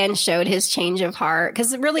that again showed his change of heart.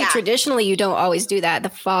 Because really, traditionally, you don't always do that. The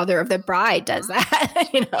father of the bride does that,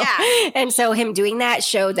 you know? Yeah. And so him doing that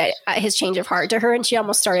showed that his change of heart to her. And she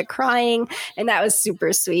almost started crying. And that was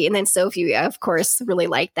super sweet. And then Sophie, of course, really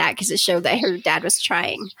liked that because it showed that her dad was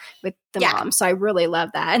trying with the mom. So I really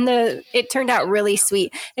love that. And it turned out really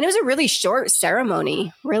sweet. And it was a really short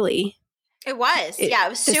ceremony, really. It was. It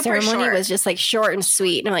was super short. The ceremony was just like short and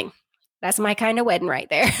sweet. And I'm like, that's my kind of wedding right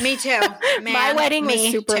there. Me too. Man, my wedding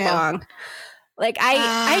was super long. Like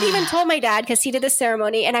I'd even told my dad because he did the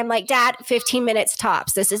ceremony and I'm like, Dad, 15 minutes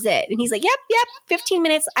tops. This is it. And he's like, yep, 15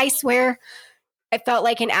 minutes. I swear it felt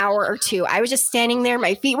like an hour or two. I was just standing there.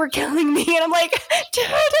 My feet were killing me. And I'm like, Dad,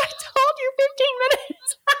 I told you 15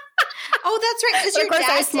 minutes. Oh, that's right. Because your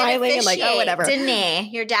dad was smiling and like, oh, whatever. Didn't he?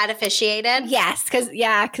 Your dad officiated? Yes.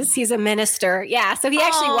 Because he's a minister. Yeah. So he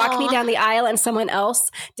actually walked me down the aisle and someone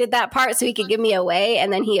else did that part so he could give me away.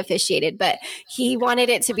 And then he officiated. But he wanted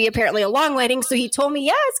it to be apparently a long wedding. So he told me,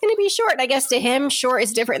 it's going to be short. And I guess to him, short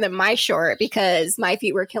is different than my short because my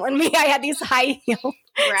feet were killing me. I had these high heel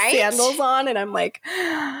sandals on. And I'm like,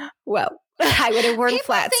 well. I would have worn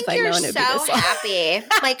flats if I'd known it'd be this long. Happy.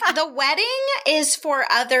 Like the wedding is for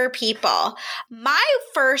other people.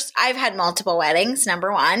 I've had multiple weddings,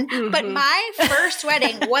 number one, but my first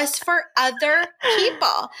wedding was for other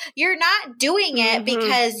people. You're not doing it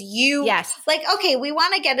because you, like, okay, we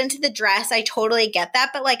want to get into the dress. I totally get that.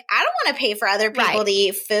 But like, I don't want to pay for other people to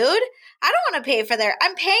eat food. I don't want to pay for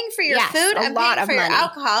I'm paying for your food. I'm paying for your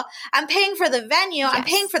alcohol. I'm paying for the venue. I'm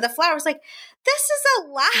paying for the flowers. Like, this is a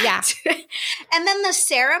lot. Yeah. And then the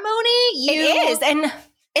ceremony, it is. And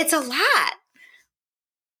it's a lot.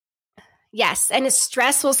 Yes. And it's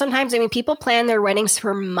stressful sometimes. I mean, people plan their weddings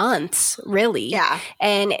for months, really. Yeah.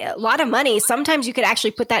 And a lot of money. Sometimes you could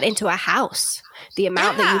actually put that into a house, the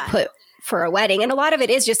amount that you put for a wedding. And a lot of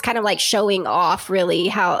it is just kind of like showing off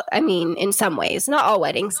really in some ways, not all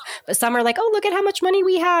weddings, but some are like, oh, look at how much money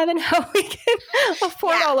we have and how we can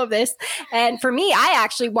afford all of this. And for me, I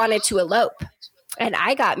actually wanted to elope. And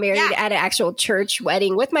I got married at an actual church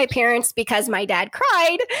wedding with my parents because my dad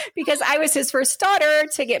cried because I was his first daughter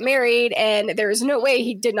to get married. And there's no way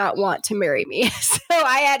he did not want to marry me. So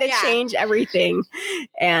I had to change everything.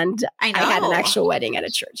 And I had an actual wedding at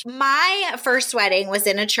a church. My first wedding was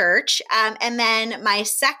in a church. And then my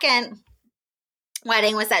second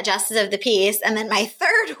wedding was at Justice of the Peace. And then my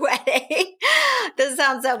third wedding, this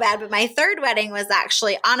sounds so bad, but my third wedding was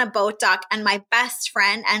actually on a boat dock and my best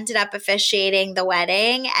friend ended up officiating the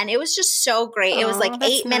wedding. And it was just so great. It was like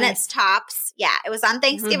 8 minutes tops. Yeah. It was on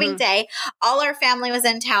Thanksgiving Day. All our family was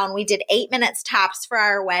in town. We did 8 minutes tops for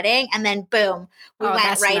our wedding. And then boom, we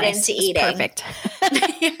went right into eating. Perfect.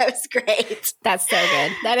 It was great. That's so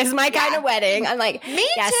good. That is my kind of wedding. I'm like, me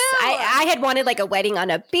too. I had wanted like a wedding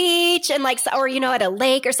on a beach and like, or, at a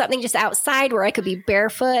lake or something just outside where I could be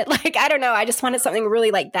barefoot. Like, I don't know. I just wanted something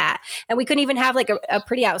really like that. And we couldn't even have like a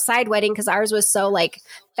pretty outside wedding because ours was so like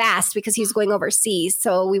fast because he was going overseas.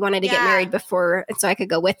 So we wanted to get married before, and so I could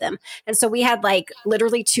go with him. And so we had like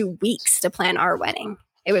literally 2 weeks to plan our wedding.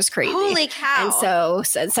 It was crazy. Holy cow. And so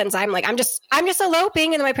since I'm like, I'm just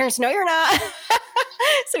eloping. And then my parents, no, you're not.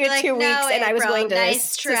 So we had 2 weeks and I was going to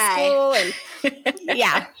school and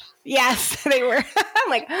yes, they were. I'm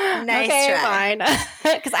like, okay, fine.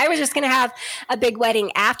 Because I was just going to have a big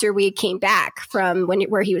wedding after we came back from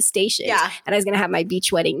where he was stationed. Yeah. And I was going to have my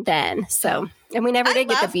beach wedding then. So, and we never did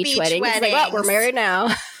get the beach wedding. It's like, well, we're married now.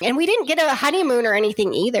 And we didn't get a honeymoon or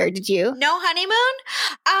anything either. Did you? No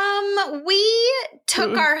honeymoon? We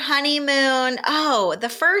took our honeymoon. Oh, the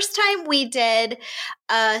first time we did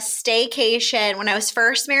a staycation when I was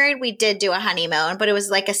first married, we did do a honeymoon, but it was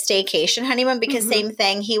like a staycation honeymoon because same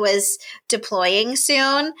thing. He was deploying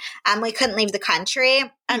soon. We couldn't leave the country.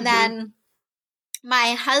 And then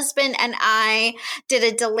my husband and I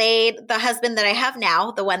did the husband that I have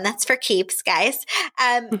now, the one that's for keeps, guys.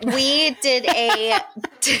 We did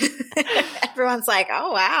everyone's like,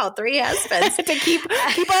 oh, wow, 3 husbands. To keep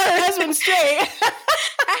our husbands straight.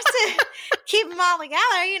 I have to keep them all together,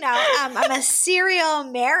 I'm a serial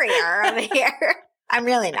marrier over here. I'm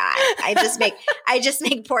really not. I just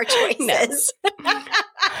make poor choices.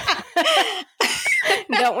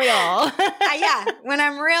 No. Don't we all? When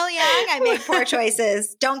I'm real young, I make poor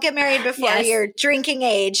choices. Don't get married before your drinking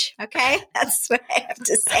age. Okay. That's what I have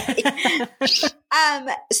to say.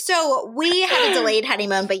 So we had a delayed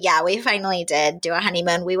honeymoon, but we finally did do a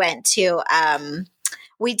honeymoon. We went to,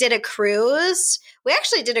 we did a cruise. We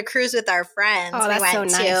actually did a cruise with our friends. Oh, that's so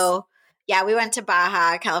nice. We went to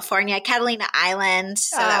Baja, California, Catalina Island.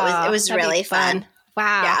 So it was really fun.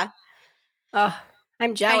 Wow. Yeah. Oh,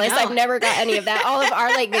 I'm jealous. I've never got any of that. All of our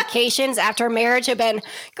like vacations after marriage have been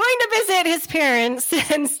going to visit his parents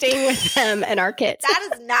and staying with them and our kids. That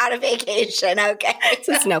is not a vacation. Okay.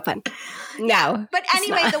 It's no fun. No. But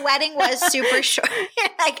anyway, the wedding was super short.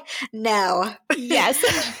 Like, no. Yes.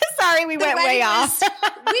 Sorry, we went way off.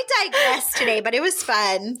 We digressed today, but it was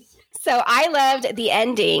fun. So I loved the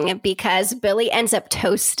ending because Billy ends up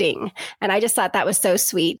toasting. And I just thought that was so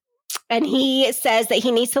sweet. And he says that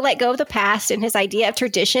he needs to let go of the past and his idea of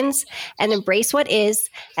traditions and embrace what is.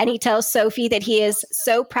 And he tells Sophie that he is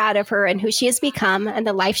so proud of her and who she has become and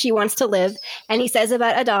the life she wants to live. And he says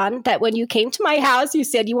about Adon that when you came to my house, you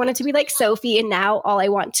said you wanted to be like Sophie. And now all I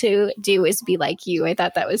want to do is be like you. I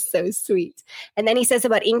thought that was so sweet. And then he says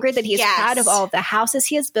about Ingrid that he is proud of all of the houses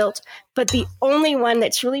he has built, but the only one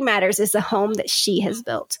that truly matters is the home that she has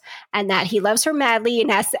built, and that he loves her madly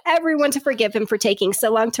and asks everyone to forgive him for taking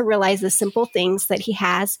so long to realize the simple things that he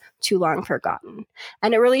has too long forgotten.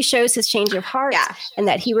 And it really shows his change of heart and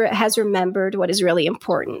that he has remembered what is really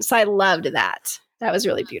important. So I loved that. That was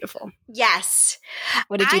really beautiful. Yes.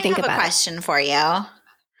 What did you think about it? I have a question for you.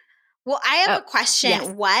 Well, I have a question.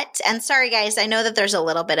 Yes. And sorry guys, I know that there's a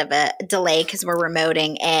little bit of a delay because we're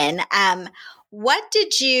remoting in. What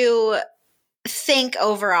did you think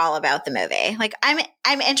overall about the movie? Like,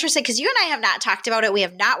 I'm interested because you and I have not talked about it. We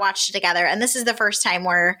have not watched it together, and this is the first time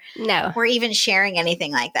we're even sharing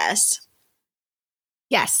anything like this.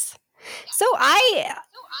 Yes. So I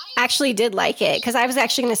actually did like it because I was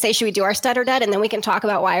actually going to say, should we do our stutter dud and then we can talk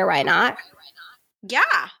about why or why not? Yeah,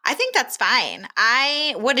 I think that's fine.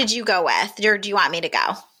 What did you go with? Or do you want me to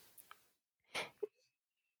go?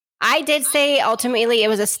 I did say ultimately it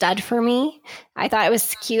was a stud for me. I thought it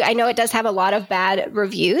was cute. I know it does have a lot of bad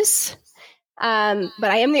reviews, but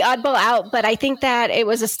I am the oddball out. But I think that it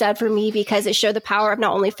was a stud for me because it showed the power of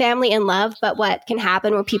not only family and love, but what can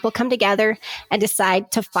happen when people come together and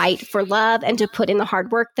decide to fight for love and to put in the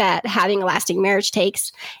hard work that having a lasting marriage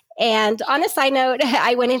takes. And on a side note,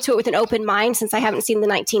 I went into it with an open mind since I haven't seen the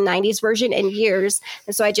 1990s version in years.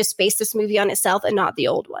 And so I just based this movie on itself and not the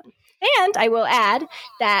old one. And I will add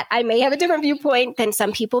that I may have a different viewpoint than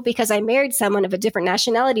some people because I married someone of a different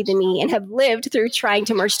nationality than me and have lived through trying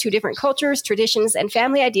to merge two different cultures, traditions, and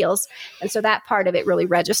family ideals. And so that part of it really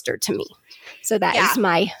registered to me. So that is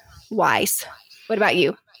my whys. What about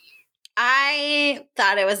you? I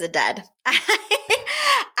thought it was a dud. I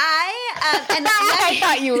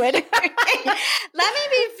thought you would. Let me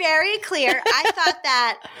be very clear. I thought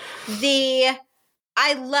that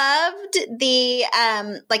I loved the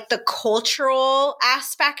the cultural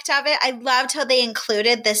aspect of it. I loved how they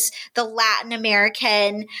included the Latin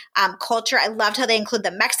American culture. I loved how they include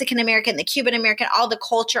the Mexican American, the Cuban American, all the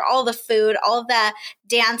culture, all the food, all the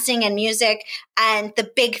dancing and music, and the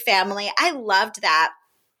big family. I loved that.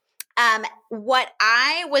 What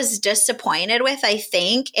I was disappointed with, I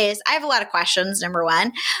think, is I have a lot of questions, number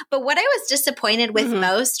one, but what I was disappointed with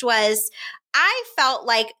most was I felt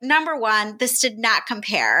like, number one, this did not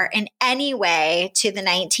compare in any way to the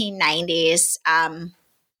 1990s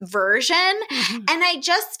version. And I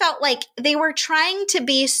just felt like they were trying to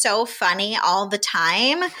be so funny all the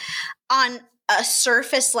time on a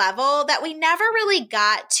surface level that we never really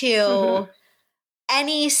got to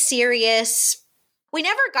any serious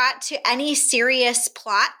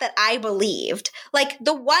plot that I believed. Like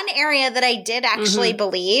the one area that I did actually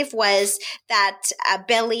believe was that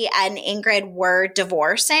Billy and Ingrid were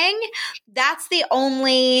divorcing. That's the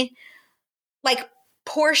only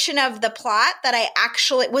portion of the plot that I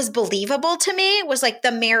actually was believable to me, was like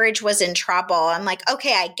the marriage was in trouble. I'm like,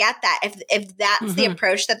 okay, I get that. If that's the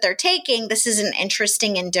approach that they're taking, this is an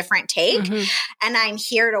interesting and different take. And I'm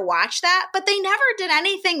here to watch that. But they never did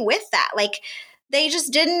anything with that. Like, they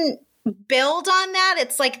just didn't build on that.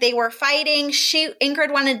 It's like they were fighting.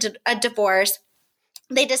 Ingrid wanted a divorce.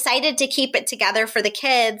 They decided to keep it together for the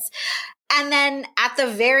kids. And then at the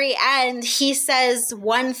very end, he says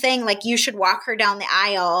one thing, like, you should walk her down the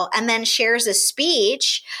aisle, and then shares a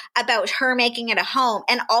speech about her making it a home.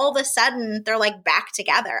 And all of a sudden, they're like back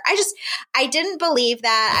together. I didn't believe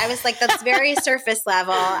that. I was like, that's very surface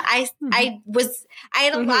level. I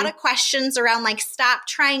had a lot of questions around, like, stop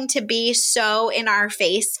trying to be so in our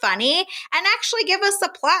face funny and actually give us a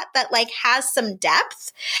plot that like has some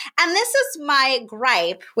depth. And this is my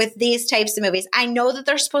gripe with these types of movies. I know that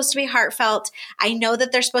they're supposed to be heartfelt. I know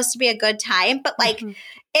that they're supposed to be a good time, but like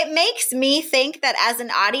it makes me think that as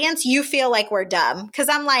an audience, you feel like we're dumb. Cause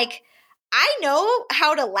I'm like, I know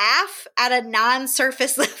how to laugh at a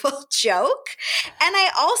non-surface level joke. And I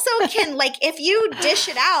also can, like, if you dish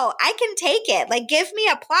it out, I can take it. Like, give me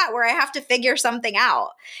a plot where I have to figure something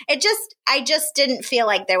out. I just didn't feel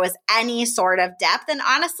like there was any sort of depth. And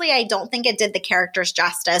honestly, I don't think it did the characters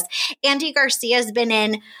justice. Andy Garcia's been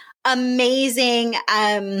in amazing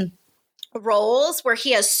roles where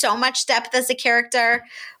he has so much depth as a character.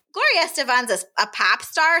 Gloria Estefan's a pop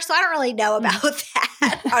star, so I don't really know about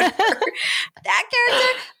that character.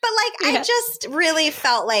 But like, I just really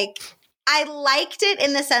felt like I liked it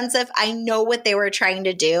in the sense of I know what they were trying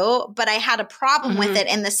to do, but I had a problem with it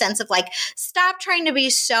in the sense of like, stop trying to be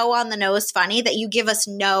so on the nose funny that you give us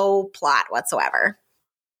no plot whatsoever.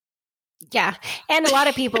 Yeah. And a lot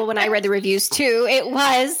of people, when I read the reviews too, it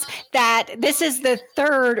was that this is the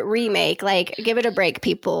third remake. Like, give it a break,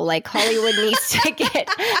 people. Like, Hollywood needs to get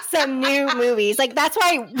some new movies. Like, that's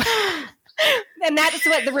why. And that's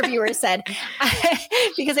what the reviewer said,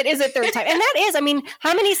 because it is a third time. And that is, I mean,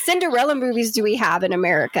 how many Cinderella movies do we have in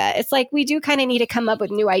America? It's like, we do kind of need to come up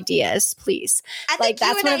with new ideas, please. Like,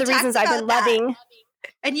 that's one of the reasons I've been loving.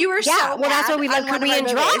 And you were so well, that's why we love Korean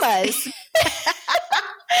dramas.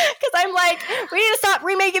 Because I'm like, we need to stop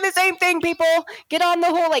remaking the same thing, people. Get on the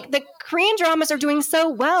whole, like, the Korean dramas are doing so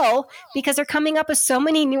well because they're coming up with so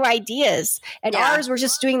many new ideas. And ours, we're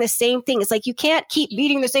just doing the same thing. It's like, you can't keep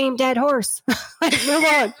beating the same dead horse. Like, move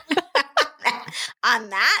on. On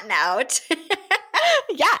that note.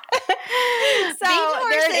 Yeah. So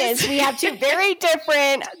there it is. We have two very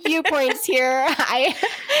different viewpoints here. I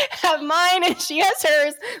have mine and she has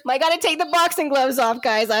hers. I got to take the boxing gloves off,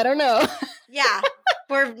 guys. I don't know. Yeah.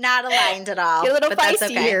 We're not aligned at all. You're a little feisty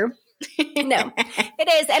here. No, it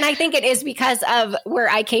is. And I think it is because of where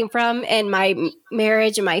I came from and my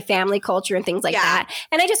marriage and my family culture and things like that.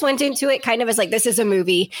 And I just went into it kind of as like, this is a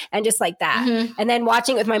movie and just like that. And then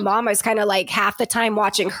watching it with my mom, I was kind of like half the time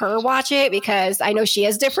watching her watch it because I know she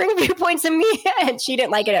has different viewpoints than me and she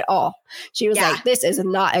didn't like it at all. She was like, this is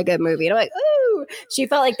not a good movie. And I'm like, ooh, she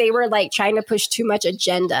felt like they were like trying to push too much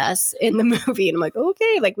agendas in the movie. And I'm like,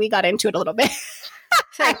 okay, like we got into it a little bit.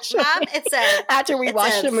 Actually, Mom, after we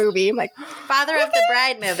watched the movie, I'm like, Father of the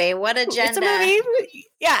Bride movie. What agenda? It's a movie.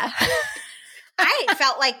 Yeah. I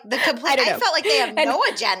felt like I felt like they have no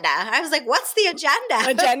agenda. I was like, what's the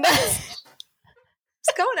agenda?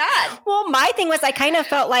 What's going on? Well, my thing was I kind of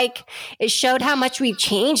felt like it showed how much we've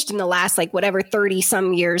changed in the last, like, whatever, 30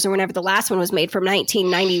 some years or whenever the last one was made from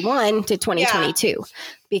 1991 to 2022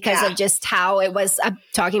 because of just how it was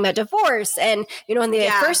talking about divorce. And, you know, in the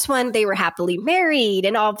first one, they were happily married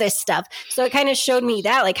and all this stuff. So it kind of showed me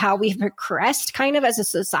that, like, how we've progressed kind of as a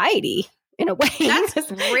society in a way. That's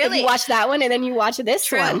really, if you watch that one and then you watch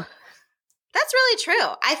this one. That's really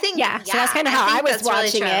true. I think, so that's kind of how I was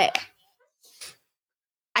watching it.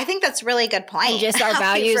 I think that's a really good point. And just our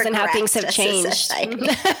values and how things have changed. Jeez,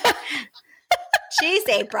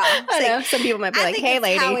 April. I know. Some people might be like, hey,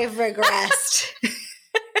 lady. How we've regressed.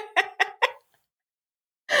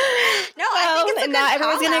 No, I think it's and not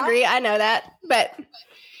everyone's going to agree. I know that. But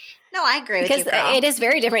no, I agree with you, because it is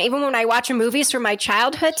very different. Even when I watch movies from my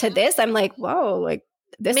childhood to this, I'm like, whoa, like,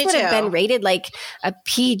 this would have been rated like a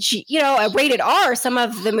PG, you know, a rated R, some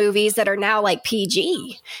of the movies that are now like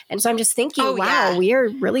PG. And so I'm just thinking, wow, we are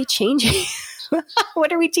really changing.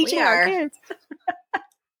 What are we teaching our kids?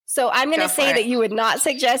 So I'm going to say that you would not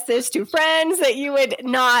suggest this to friends, that you would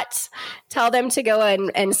not tell them to go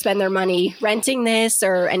and spend their money renting this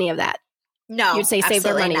or any of that. No. You'd say save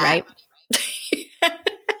their money, not. Right?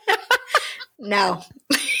 No.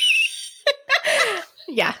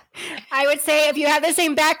 Yeah. I would say if you have the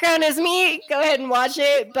same background as me, go ahead and watch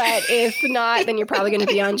it. But if not, then you're probably going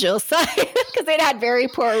to be on Jill's side because it had very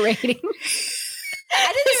poor ratings.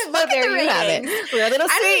 I didn't even look at the ratings. We're a little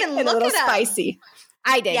sweet and a little spicy.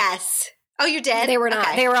 I did. Yes. Oh, you did? They were not.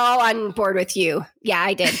 Okay. They were all on board with you. Yeah,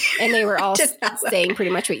 I did. And they were all saying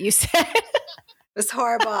pretty much what you said. It was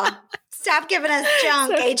horrible. Stop giving us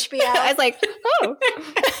junk, HBO. I was like, oh.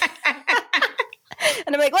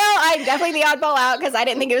 And I'm like, well, I'm definitely the oddball out because I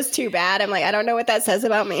didn't think it was too bad. I'm like, I don't know what that says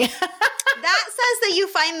about me. That says that you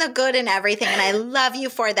find the good in everything. And I love you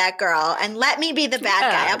for that, girl. And let me be the bad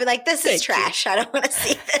guy. I'll be like, this is trash. I don't want to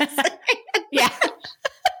see this. Yeah.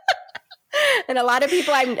 And a lot of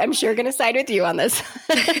people, I'm sure, going to side with you on this.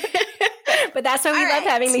 But that's why we love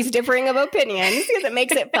having these differing of opinions because it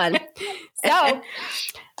makes it fun. So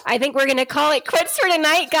I think we're going to call it quits for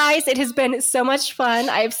tonight, guys. It has been so much fun.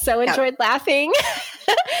 I've so enjoyed laughing.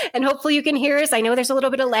 And hopefully you can hear us. I know there's a little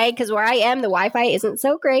bit of lag because where I am, the Wi-Fi isn't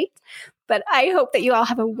so great. But I hope that you all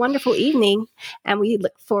have a wonderful evening. And we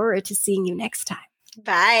look forward to seeing you next time.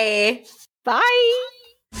 Bye. Bye.